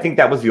 I think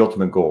that was the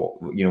ultimate goal.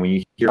 When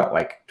you hear about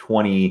like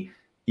 20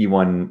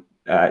 E1,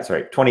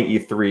 20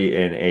 E3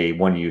 in a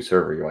 1U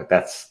server, you're like,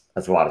 that's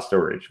a lot of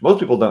storage. Most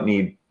people don't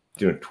need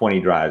 20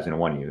 drives in a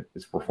 1U.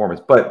 It's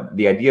performance, but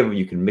the idea of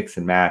you can mix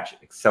and match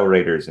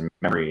accelerators and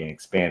memory and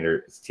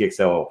expanders,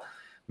 TXL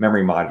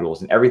memory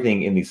modules, and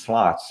everything in these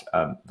slots,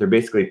 they're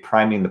basically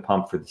priming the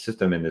pump for the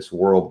system in this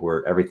world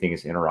where everything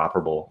is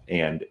interoperable.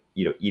 And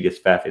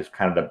EDSFF is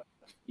kind of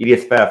the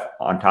EDSFF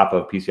on top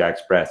of PCI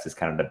Express is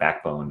kind of the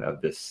backbone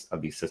of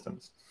these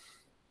systems.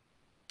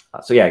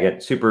 So yeah, again,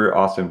 super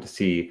awesome to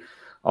see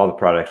all the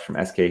products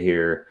from SK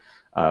here.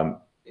 I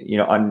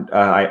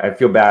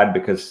feel bad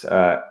because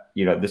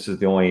this is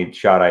the only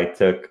shot I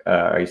took.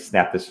 I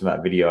snapped this from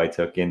that video I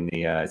took in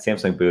the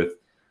Samsung booth.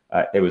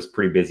 It was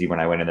pretty busy when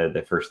I went in there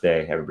the first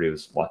day. Everybody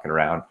was walking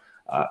around.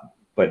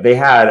 But they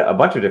had a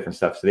bunch of different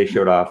stuff. So they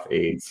showed off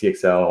a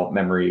CXL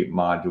memory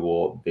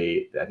module.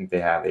 I think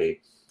they have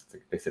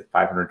they said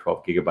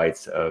 512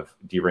 gigabytes of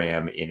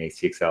DRAM in a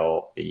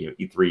CXL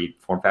E3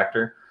 form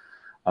factor.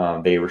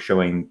 They were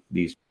showing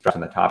these drives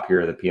on the top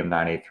here, the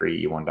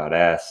PM9A3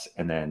 E1.S,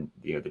 and then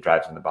the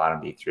drives on the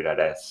bottom, the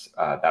E3.S.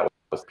 That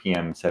was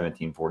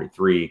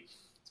PM1743,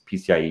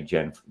 PCIe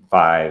Gen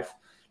 5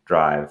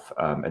 drive,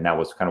 and that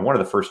was kind of one of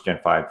the first Gen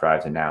 5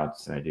 drives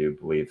announced. And I do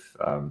believe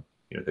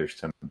there's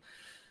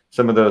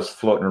some of those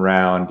floating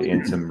around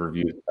in some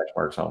reviews,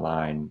 benchmarks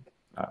online,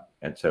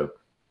 and so.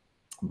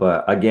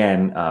 But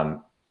again,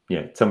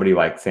 somebody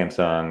like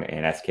Samsung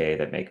and SK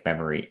that make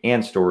memory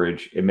and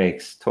storage, it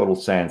makes total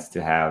sense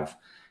to have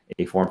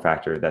a form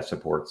factor that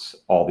supports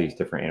all these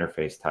different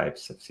interface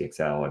types of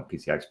CXL and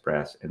PCI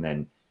Express, and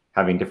then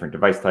having different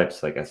device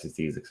types like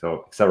SSDs,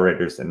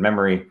 accelerators, and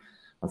memory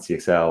on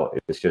CXL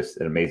is just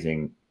an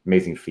amazing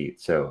feat.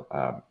 So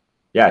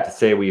yeah, to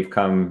say we've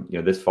come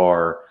this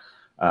far,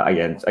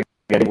 again,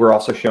 we're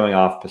also showing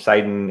off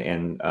Poseidon,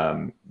 and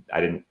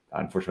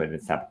unfortunately I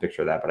didn't snap a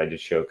picture of that, but I did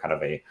show kind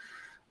of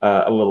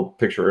a little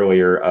picture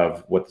earlier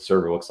of what the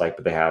server looks like.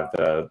 But they have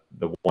the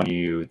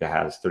 1U that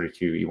has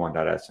 32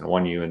 E1.S and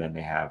 1U, and then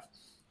they have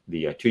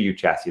the 2U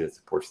chassis that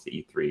supports the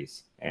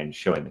E3s, and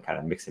showing the kind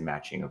of mix and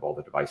matching of all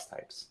the device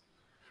types.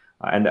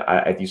 And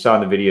if you saw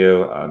in the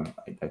video, I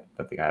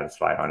don't think I had a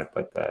slide on it,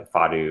 but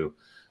Fadu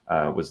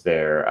was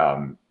there.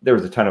 There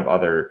was a ton of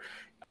other.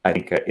 I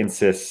think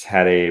Insys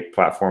had a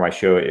platform I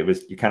showed.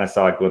 You kind of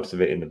saw a glimpse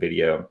of it in the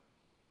video.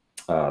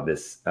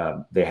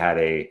 They had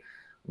a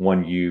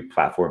 1U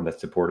platform that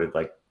supported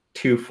like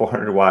two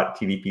 400-watt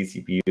TDP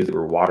CPUs that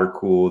were water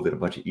cooled and a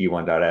bunch of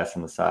E1.S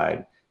on the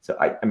side. So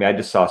I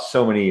just saw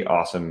so many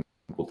awesome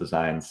cool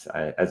designs.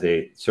 As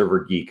a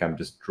server geek, I'm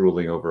just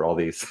drooling over all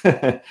these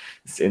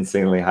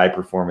insanely high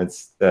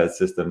performance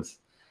systems.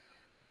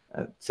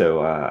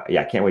 Yeah,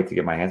 I can't wait to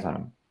get my hands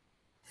on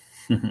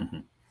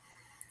them.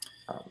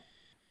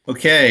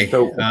 Okay.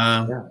 So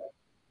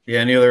yeah.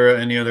 Any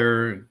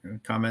other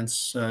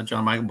comments,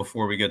 Jonmichael,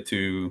 before we get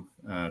to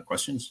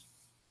questions?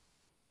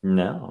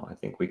 No, I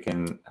think we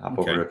can hop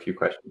over to a few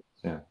questions.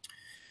 Yeah.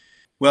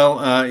 Well,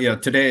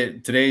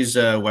 today's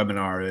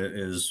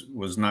webinar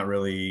was not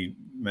really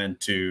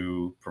meant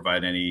to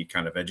provide any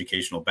kind of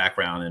educational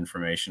background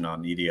information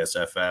on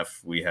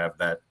EDSFF. We have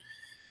that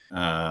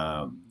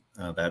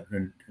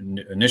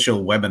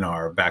initial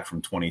webinar back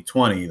from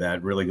 2020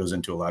 that really goes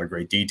into a lot of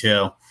great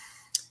detail.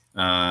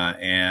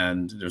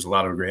 And there's a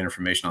lot of great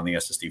information on the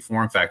SSD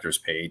form factors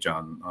page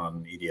on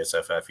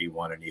EDSFF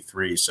E1 and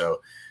E3.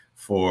 So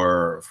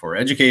for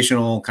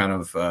educational kind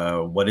of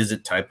what is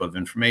it type of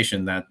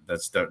information,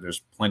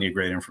 there's plenty of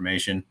great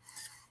information.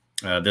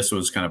 This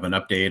was kind of an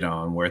update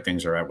on where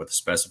things are at with the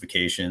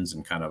specifications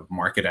and kind of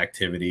market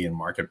activity and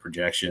market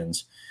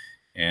projections.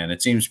 And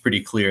it seems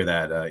pretty clear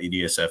that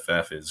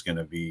EDSFF is going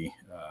to be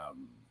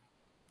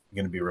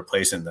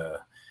replacing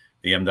the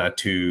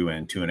M.2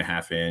 and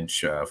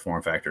 2.5-inch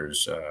form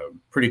factors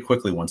pretty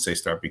quickly once they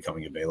start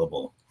becoming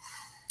available.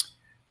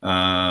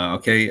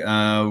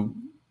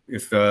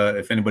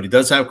 If anybody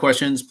does have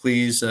questions,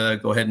 please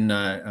go ahead and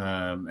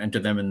enter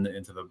them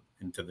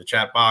into the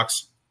chat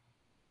box.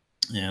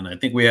 And I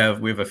think we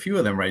have a few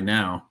of them right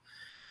now.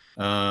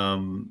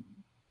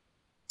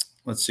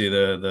 Let's see,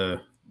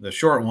 the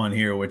short one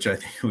here, which I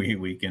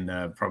think we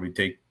can probably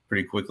take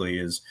pretty quickly,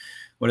 is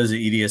what does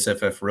the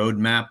EDSFF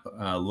roadmap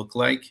look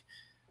like?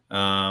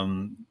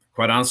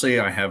 Quite honestly,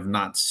 I have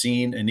not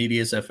seen an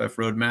EDSFF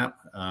roadmap,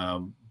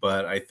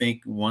 but I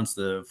think once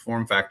the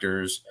form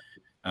factors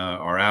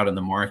are out in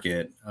the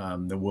market,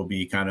 there will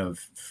be kind of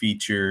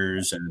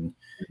features and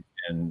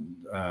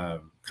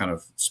kind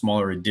of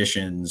smaller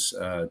additions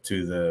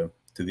to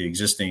the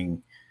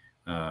existing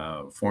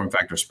form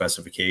factor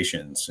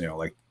specifications.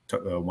 Like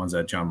ones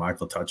that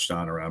Jonmichael touched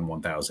on around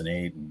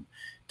 1008 and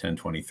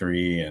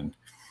 1023, and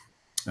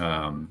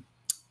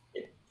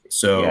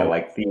so yeah,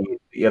 like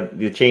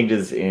the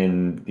changes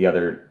in the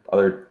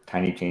other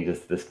tiny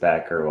changes to the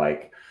spec are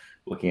like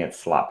looking at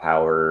slot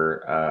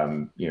power,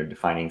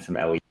 defining some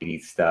LED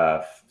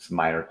stuff, some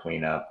minor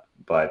cleanup.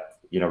 But,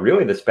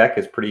 really the spec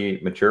is pretty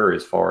mature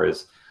as far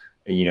as,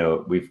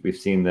 we've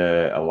seen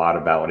a lot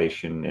of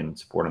validation and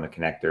support on the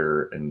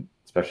connector, and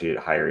especially at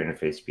higher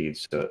interface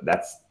speeds. So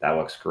that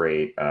looks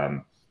great.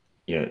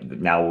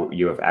 Now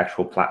you have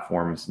actual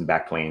platforms and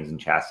backplanes and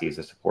chassis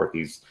to support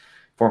these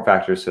form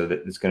factors, so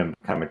that it's going to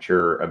kind of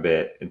mature a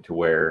bit into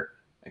where,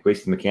 at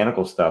least the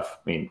mechanical stuff,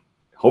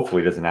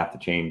 hopefully doesn't have to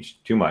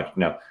change too much.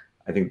 No,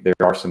 I think there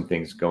are some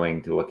things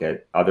going to look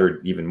at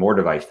other, even more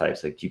device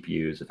types like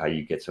GPUs, of how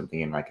you get something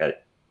in like a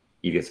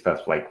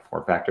EDSFF-like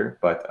form factor.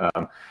 But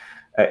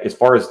as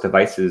far as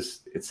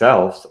devices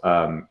itself,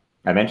 I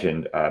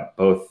mentioned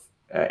both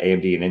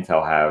AMD and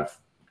Intel have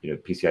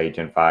PCIe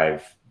Gen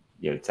 5,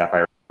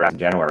 Sapphire in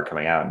January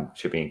coming out and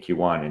shipping in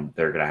Q1, and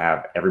they're going to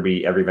have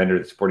every vendor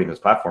that's supporting those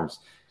platforms,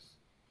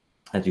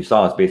 as you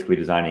saw, is basically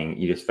designing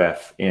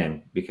EDSFF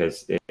in,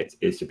 because it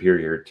is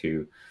superior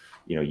to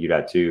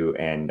U.2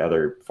 and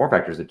other form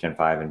factors at Gen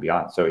 5 and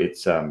beyond. So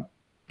it's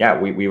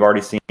we've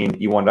already seen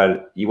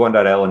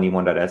E1.L and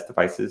E1.S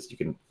devices. You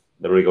can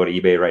literally go to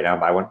eBay right now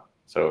and buy one.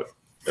 So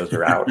those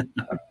are out.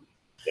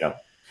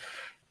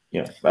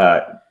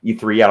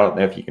 E3, I don't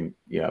know if you can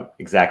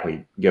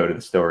exactly go to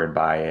the store and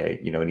buy an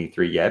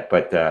E3 yet,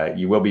 but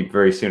you will be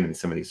very soon in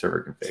some of these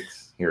server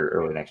configs here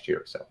early next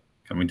year. So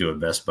coming to a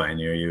Best Buy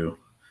near you.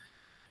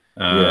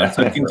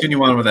 So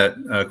continue on with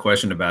that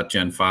question about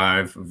Gen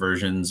 5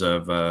 versions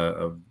of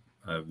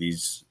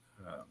these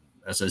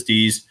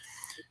SSDs.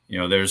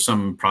 There's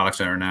some products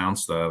that are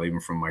announced, even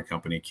from my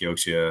company,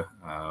 KIOXIA.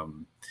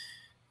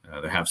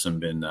 There have some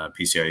been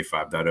PCIe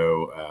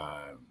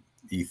 5.0,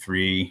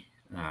 E3,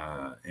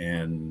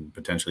 and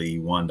potentially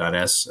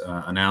E1.S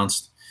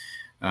announced.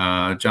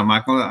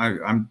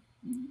 Jonmichael,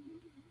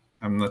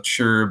 I'm not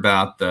sure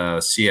about the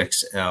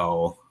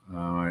CXL.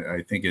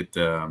 I think it.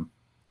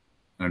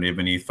 Do you have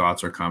any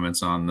thoughts or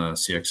comments on the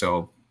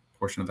CXL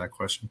portion of that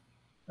question?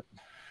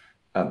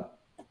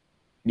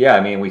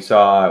 Yeah,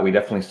 we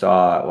definitely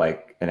saw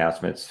like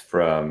announcements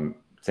from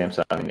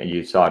Samsung, and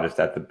you saw just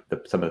at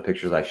some of the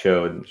pictures I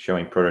showed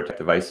showing prototype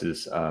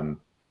devices,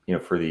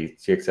 for the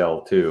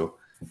CXL2.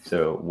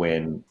 So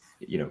when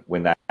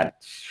that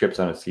ships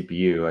on a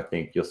CPU, I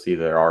think you'll see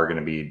there are going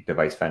to be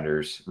device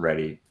vendors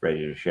ready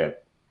to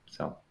ship.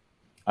 So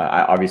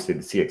obviously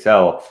the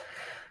CXL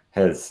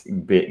has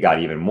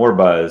got even more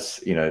buzz,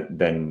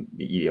 than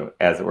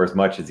as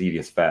much as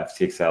EDSFF.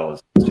 CXL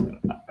is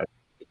a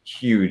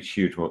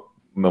huge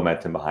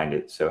momentum behind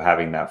it. So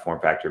having that form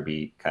factor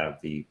be kind of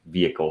the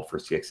vehicle for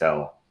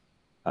CXL,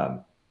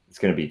 it's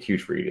going to be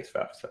huge for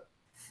EDSFF. So.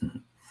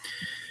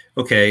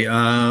 Okay,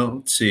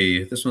 let's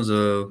see. This one's a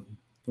little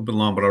bit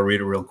long, but I'll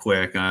read it real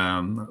quick.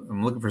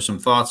 I'm looking for some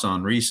thoughts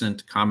on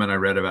recent comment I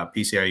read about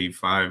PCIe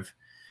 5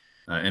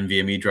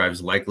 NVMe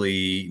drives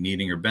likely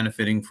needing or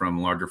benefiting from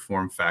larger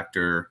form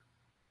factor,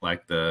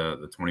 like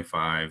the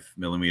 25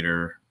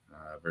 millimeter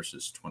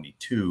versus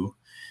 22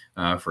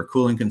 for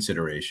cooling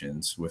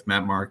considerations. With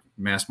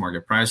mass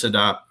market price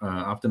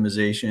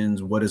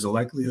optimizations, what is the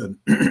likelihood,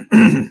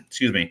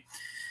 excuse me,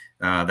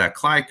 that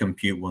client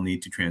compute will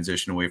need to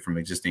transition away from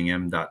existing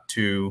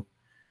M.2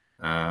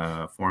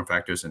 form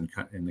factors in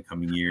the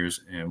coming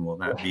years? And will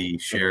that be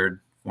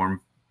shared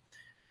form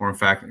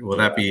factor? Will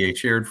that be a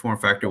shared form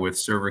factor with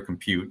server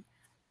compute,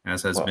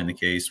 as has been the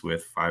case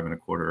with 5.25,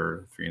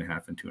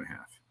 3.5, and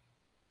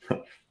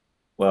 2.5?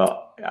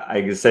 Well,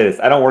 I can say this.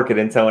 I don't work at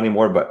Intel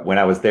anymore, but when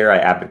I was there, I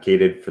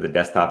advocated for the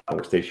desktop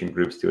workstation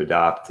groups to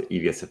adopt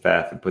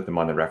EDSFF and put them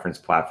on the reference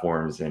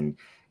platforms and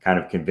kind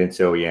of convince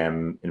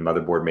OEM and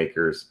motherboard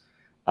makers.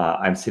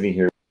 I'm sitting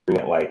here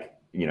like,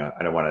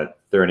 I don't want to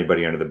throw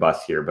anybody under the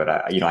bus here, but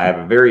I have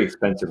a very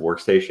expensive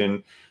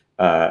workstation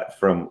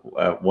from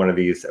one of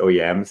these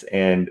OEMs,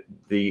 and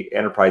the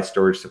enterprise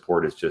storage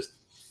support is just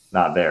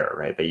not there,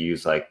 right? They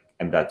use like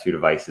M.2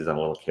 devices on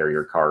little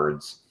carrier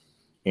cards,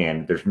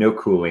 and there's no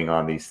cooling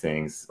on these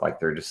things. Like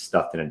they're just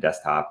stuffed in a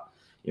desktop.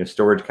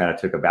 Storage kind of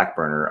took a back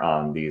burner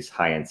on these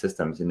high-end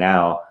systems, and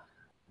now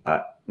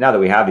that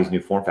we have these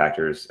new form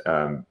factors,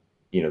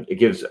 it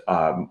gives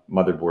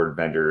motherboard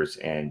vendors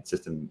and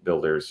system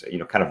builders,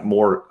 kind of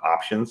more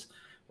options,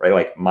 right?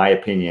 Like my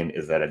opinion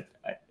is that a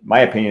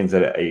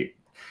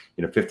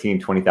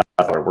 $15,000, $20,000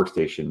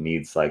 workstation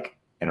needs like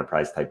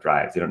enterprise type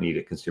drives. They don't need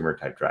a consumer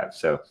type drive.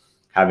 So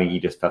having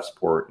EDSFF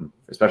support,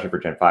 especially for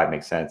Gen 5,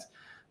 makes sense.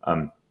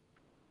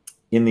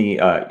 In the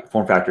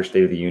form factor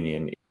State of the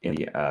Union, in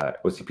the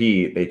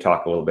OCP, they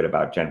talk a little bit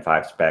about Gen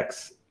 5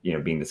 specs,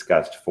 being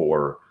discussed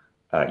for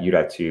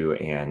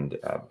U.2 and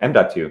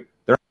M.2.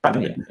 They're not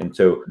in it. And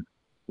so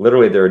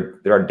literally there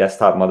are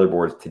desktop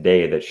motherboards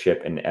today that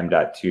ship an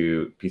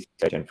M.2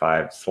 PCIe Gen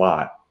 5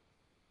 slot,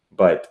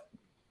 but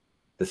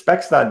the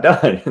spec's not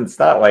done. It's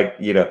not like,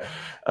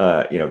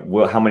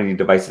 how many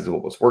devices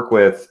will this work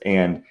with?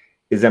 And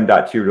is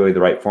M.2 really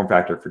the right form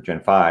factor for Gen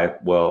 5?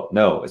 Well,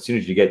 no. As soon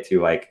as you get to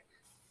like,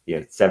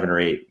 7 or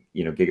 8,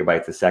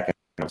 gigabytes a second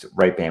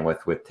write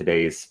bandwidth with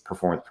today's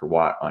performance per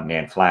watt on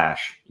NAND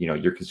flash,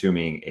 you're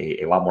consuming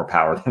a lot more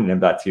power than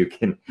an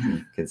M.2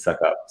 can suck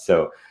up.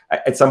 So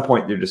at some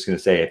point, they're just going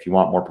to say, if you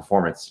want more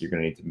performance, you're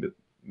going to need to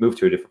move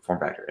to a different form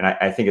factor. And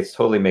I think it's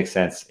totally makes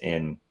sense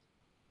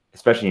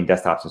especially in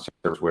desktops and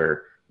servers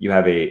where you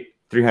have a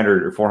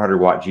 300 or 400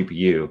 watt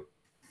GPU,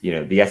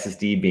 the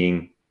SSD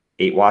being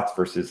 8 watts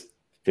versus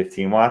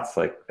 15 watts,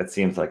 like that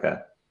seems like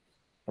a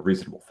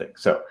reasonable thing.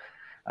 So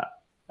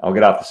I'll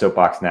get off the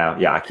soapbox now.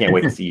 Yeah, I can't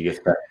wait to see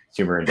EDSFF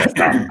consumer and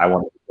desktop.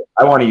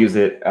 I want to use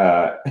it.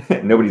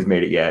 Nobody's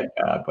made it yet,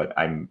 but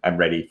I'm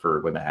ready for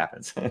when that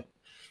happens. All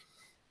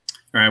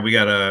right, we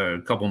got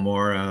a couple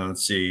more.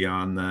 Let's see,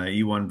 on the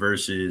E1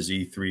 versus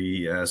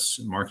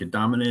E3S market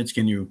dominance.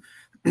 Can you,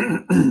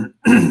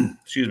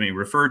 excuse me,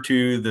 refer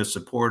to the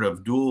support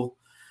of dual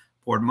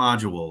port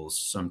modules?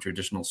 Some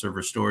traditional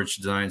server storage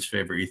designs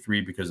favor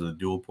E3 because of the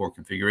dual port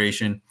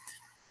configuration.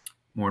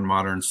 More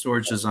modern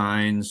storage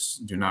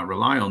designs do not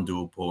rely on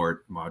dual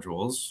port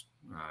modules,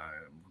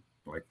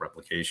 like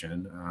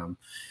replication,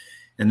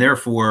 and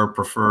therefore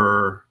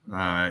prefer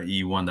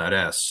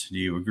E1.S. Do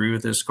you agree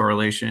with this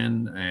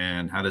correlation?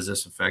 And how does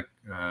this affect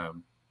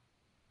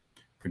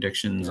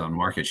predictions on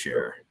market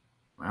share?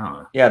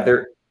 Wow. Yeah,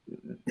 there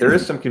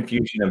is some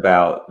confusion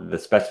about the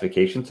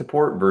specification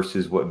support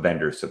versus what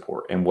vendors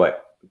support and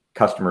what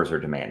customers are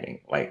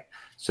demanding. Like,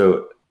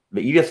 so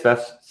the EDSFF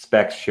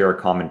specs share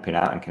a common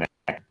pinout and connect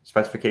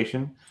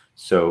specification.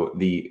 So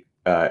the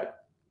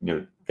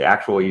the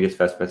actual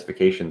EDSFF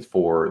specifications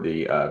for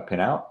the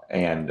pinout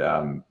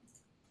and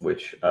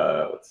which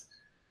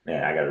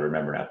man, I got to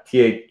remember now,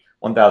 TA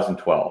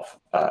 1012.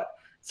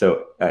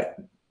 So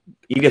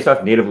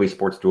EDSFF natively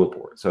supports dual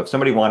port. So if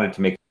somebody wanted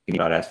to make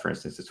E.S, for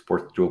instance, that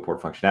supports dual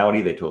port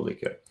functionality, they totally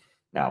could.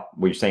 Now,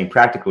 what you're saying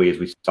practically is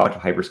we saw a bunch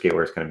of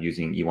hyperscalers kind of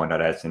using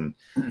E1.S in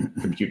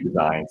compute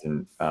designs,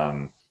 and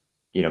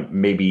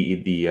maybe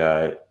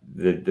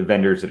the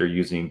vendors that are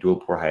using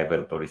dual port high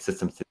availability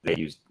systems today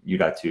use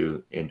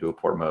U.2 in dual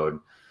port mode.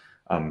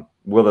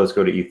 Will those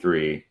go to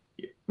E3?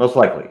 Most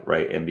likely,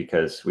 right? And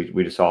because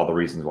we just saw all the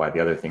reasons why the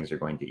other things are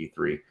going to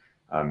E3.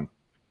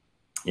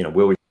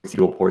 Will we see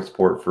dual port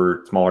support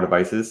for smaller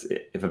devices?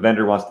 If a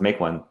vendor wants to make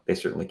one, they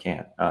certainly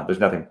can. There's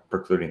nothing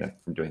precluding them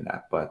from doing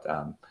that. But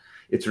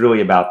it's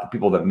really about the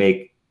people that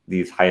make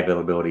these high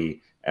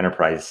availability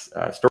enterprise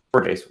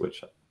storage,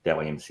 which Dell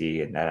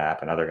EMC and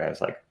NetApp and other guys,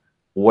 like,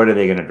 what are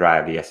they going to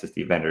drive the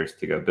SSD vendors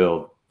to go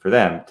build for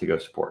them to go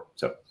support?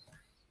 So,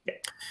 yeah.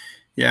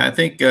 Yeah, I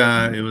think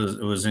it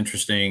was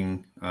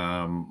interesting.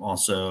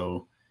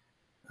 Also,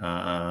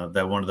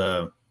 that one of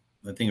the,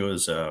 I think it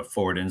was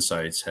Forward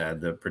Insights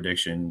had the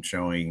prediction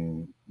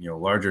showing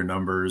larger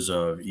numbers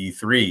of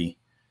E3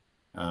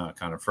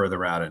 kind of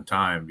further out in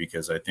time,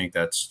 because I think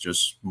that's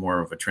just more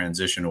of a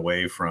transition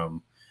away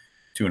from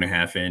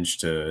 2.5 inch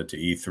to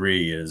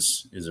E3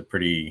 is a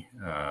pretty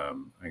I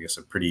guess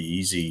a pretty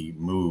easy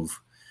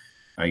move.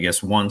 I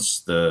guess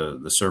once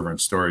the server and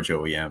storage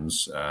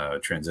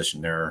OEMs transition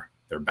their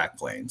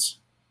backplanes.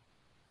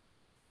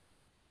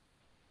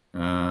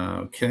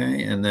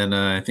 Okay, and then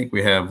I think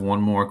we have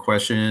one more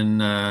question.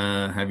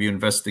 Have you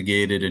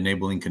investigated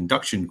enabling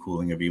conduction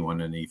cooling of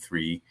E1 and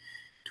E3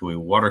 to a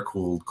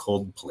water-cooled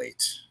cold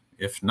plate?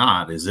 If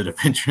not, is it of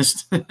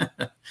interest?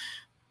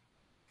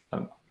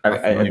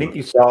 I think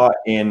you saw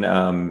in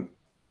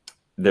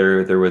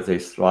there was a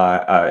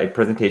slide, a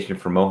presentation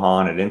from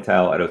Mohan at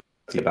Intel at OC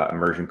about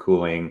immersion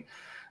cooling.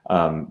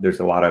 There's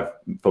a lot of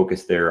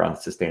focus there on the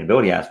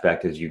sustainability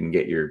aspect, as you can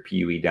get your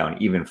PUE down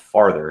even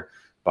farther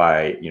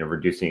by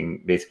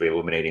reducing, basically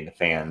eliminating the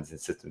fans and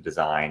system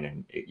design,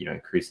 and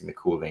increasing the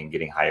cooling,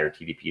 getting higher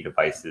TDP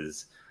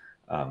devices.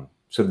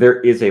 So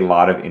there is a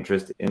lot of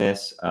interest in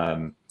this.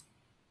 I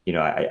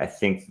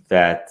think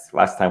that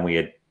last time we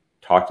had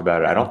talked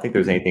about it, I don't think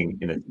there's anything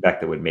in the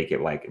spec that would make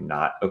it like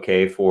not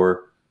okay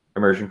for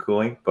immersion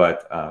cooling,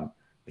 but the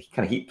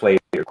kind of heat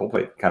plate or cold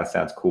plate kind of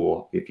sounds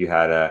cool. If you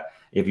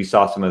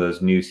saw some of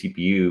those new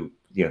CPU,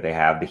 they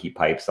have the heat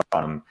pipes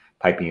on them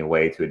piping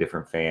away to a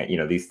different fan.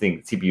 These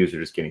things, CPUs are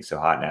just getting so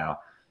hot now.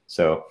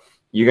 So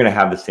you're going to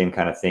have the same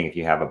kind of thing if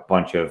you have a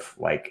bunch of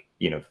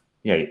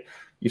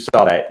you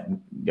saw that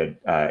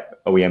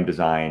OEM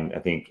design. I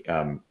think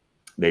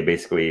they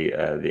basically,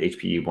 the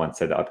HPE one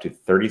said up to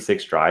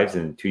 36 drives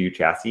in 2U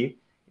chassis.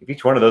 If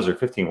each one of those are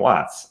 15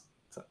 watts,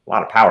 it's a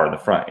lot of power in the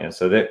front.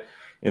 So there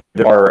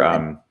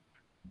are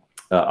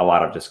a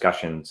lot of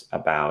discussions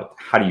about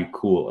how do you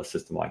cool a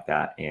system like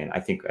that. And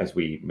I think as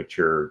we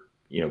mature,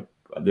 you'll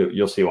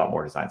see a lot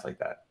more designs like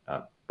that.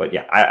 But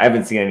yeah, I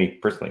haven't seen any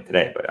personally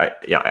today, but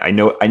I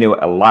know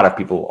a lot of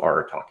people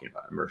are talking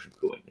about immersion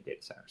cooling in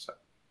data centers. So.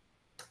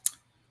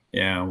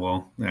 Yeah,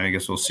 well, I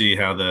guess we'll see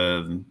how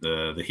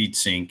the heat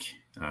sink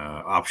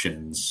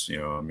options.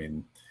 I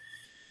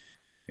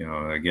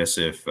guess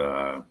if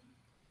the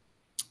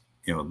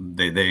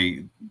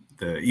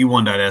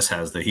E1.S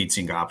has the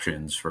heatsink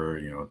options for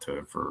I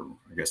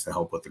guess to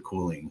help with the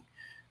cooling,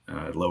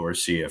 lower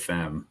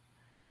CFM,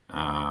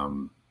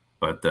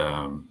 but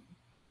I'm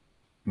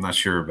not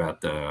sure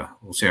about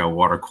we'll see how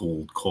water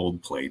cooled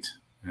cold plate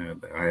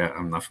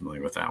I'm not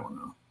familiar with that one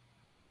though.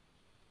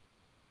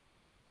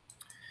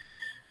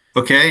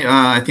 Okay,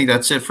 I think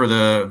that's it for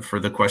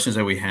the questions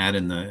that we had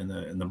in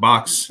the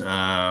box.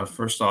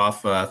 First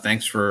off,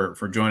 thanks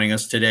for joining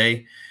us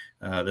today.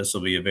 This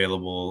will be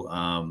available,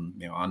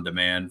 on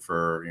demand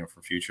for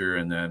for future,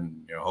 and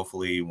then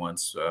hopefully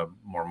once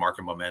more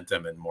market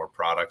momentum and more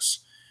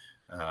products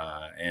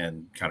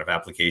and kind of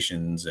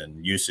applications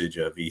and usage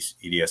of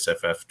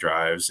EDSFF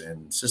drives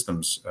and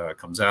systems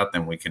comes out,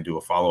 then we can do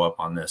a follow up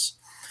on this.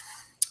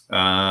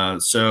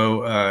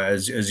 So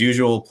as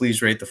usual,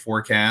 please rate the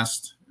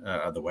forecast.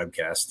 The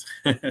webcast,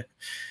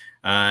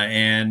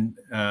 and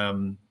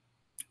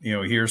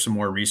here are some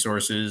more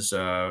resources,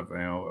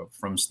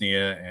 from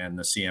SNIA and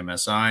the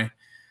CMSI.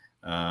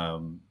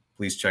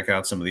 Please check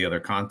out some of the other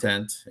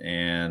content,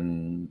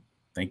 and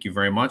thank you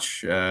very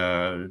much,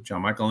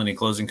 Jonmichael. Any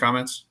closing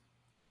comments?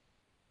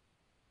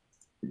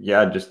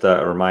 Yeah, just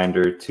a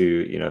reminder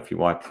to, if you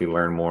want to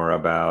learn more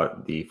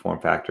about the form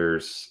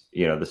factors,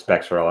 the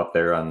specs are all up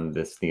there on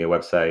the SNIA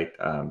website.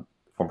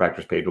 Form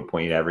factors page will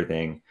point you to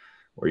everything.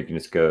 Or you can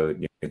just go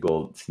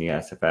Google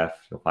SNIA SSDs,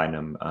 you'll find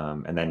them.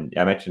 And then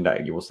I mentioned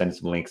that you will send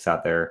some links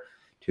out there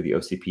to the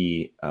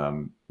OCP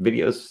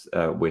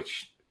videos,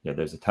 which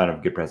there's a ton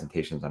of good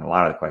presentations on a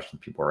lot of the questions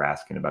people are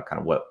asking about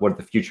kind of what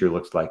the future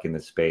looks like in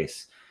this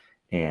space.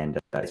 And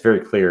it's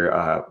very clear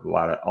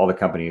all the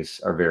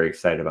companies are very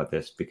excited about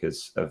this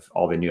because of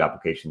all the new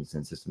applications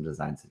and system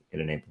designs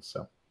it enables.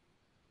 So,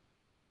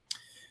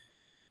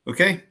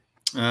 okay,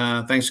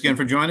 thanks again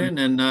for joining,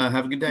 and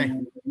have a good day.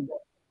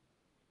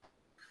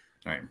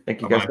 All right.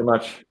 Thank you guys so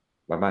much.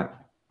 Bye-bye.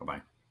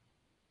 Bye-bye.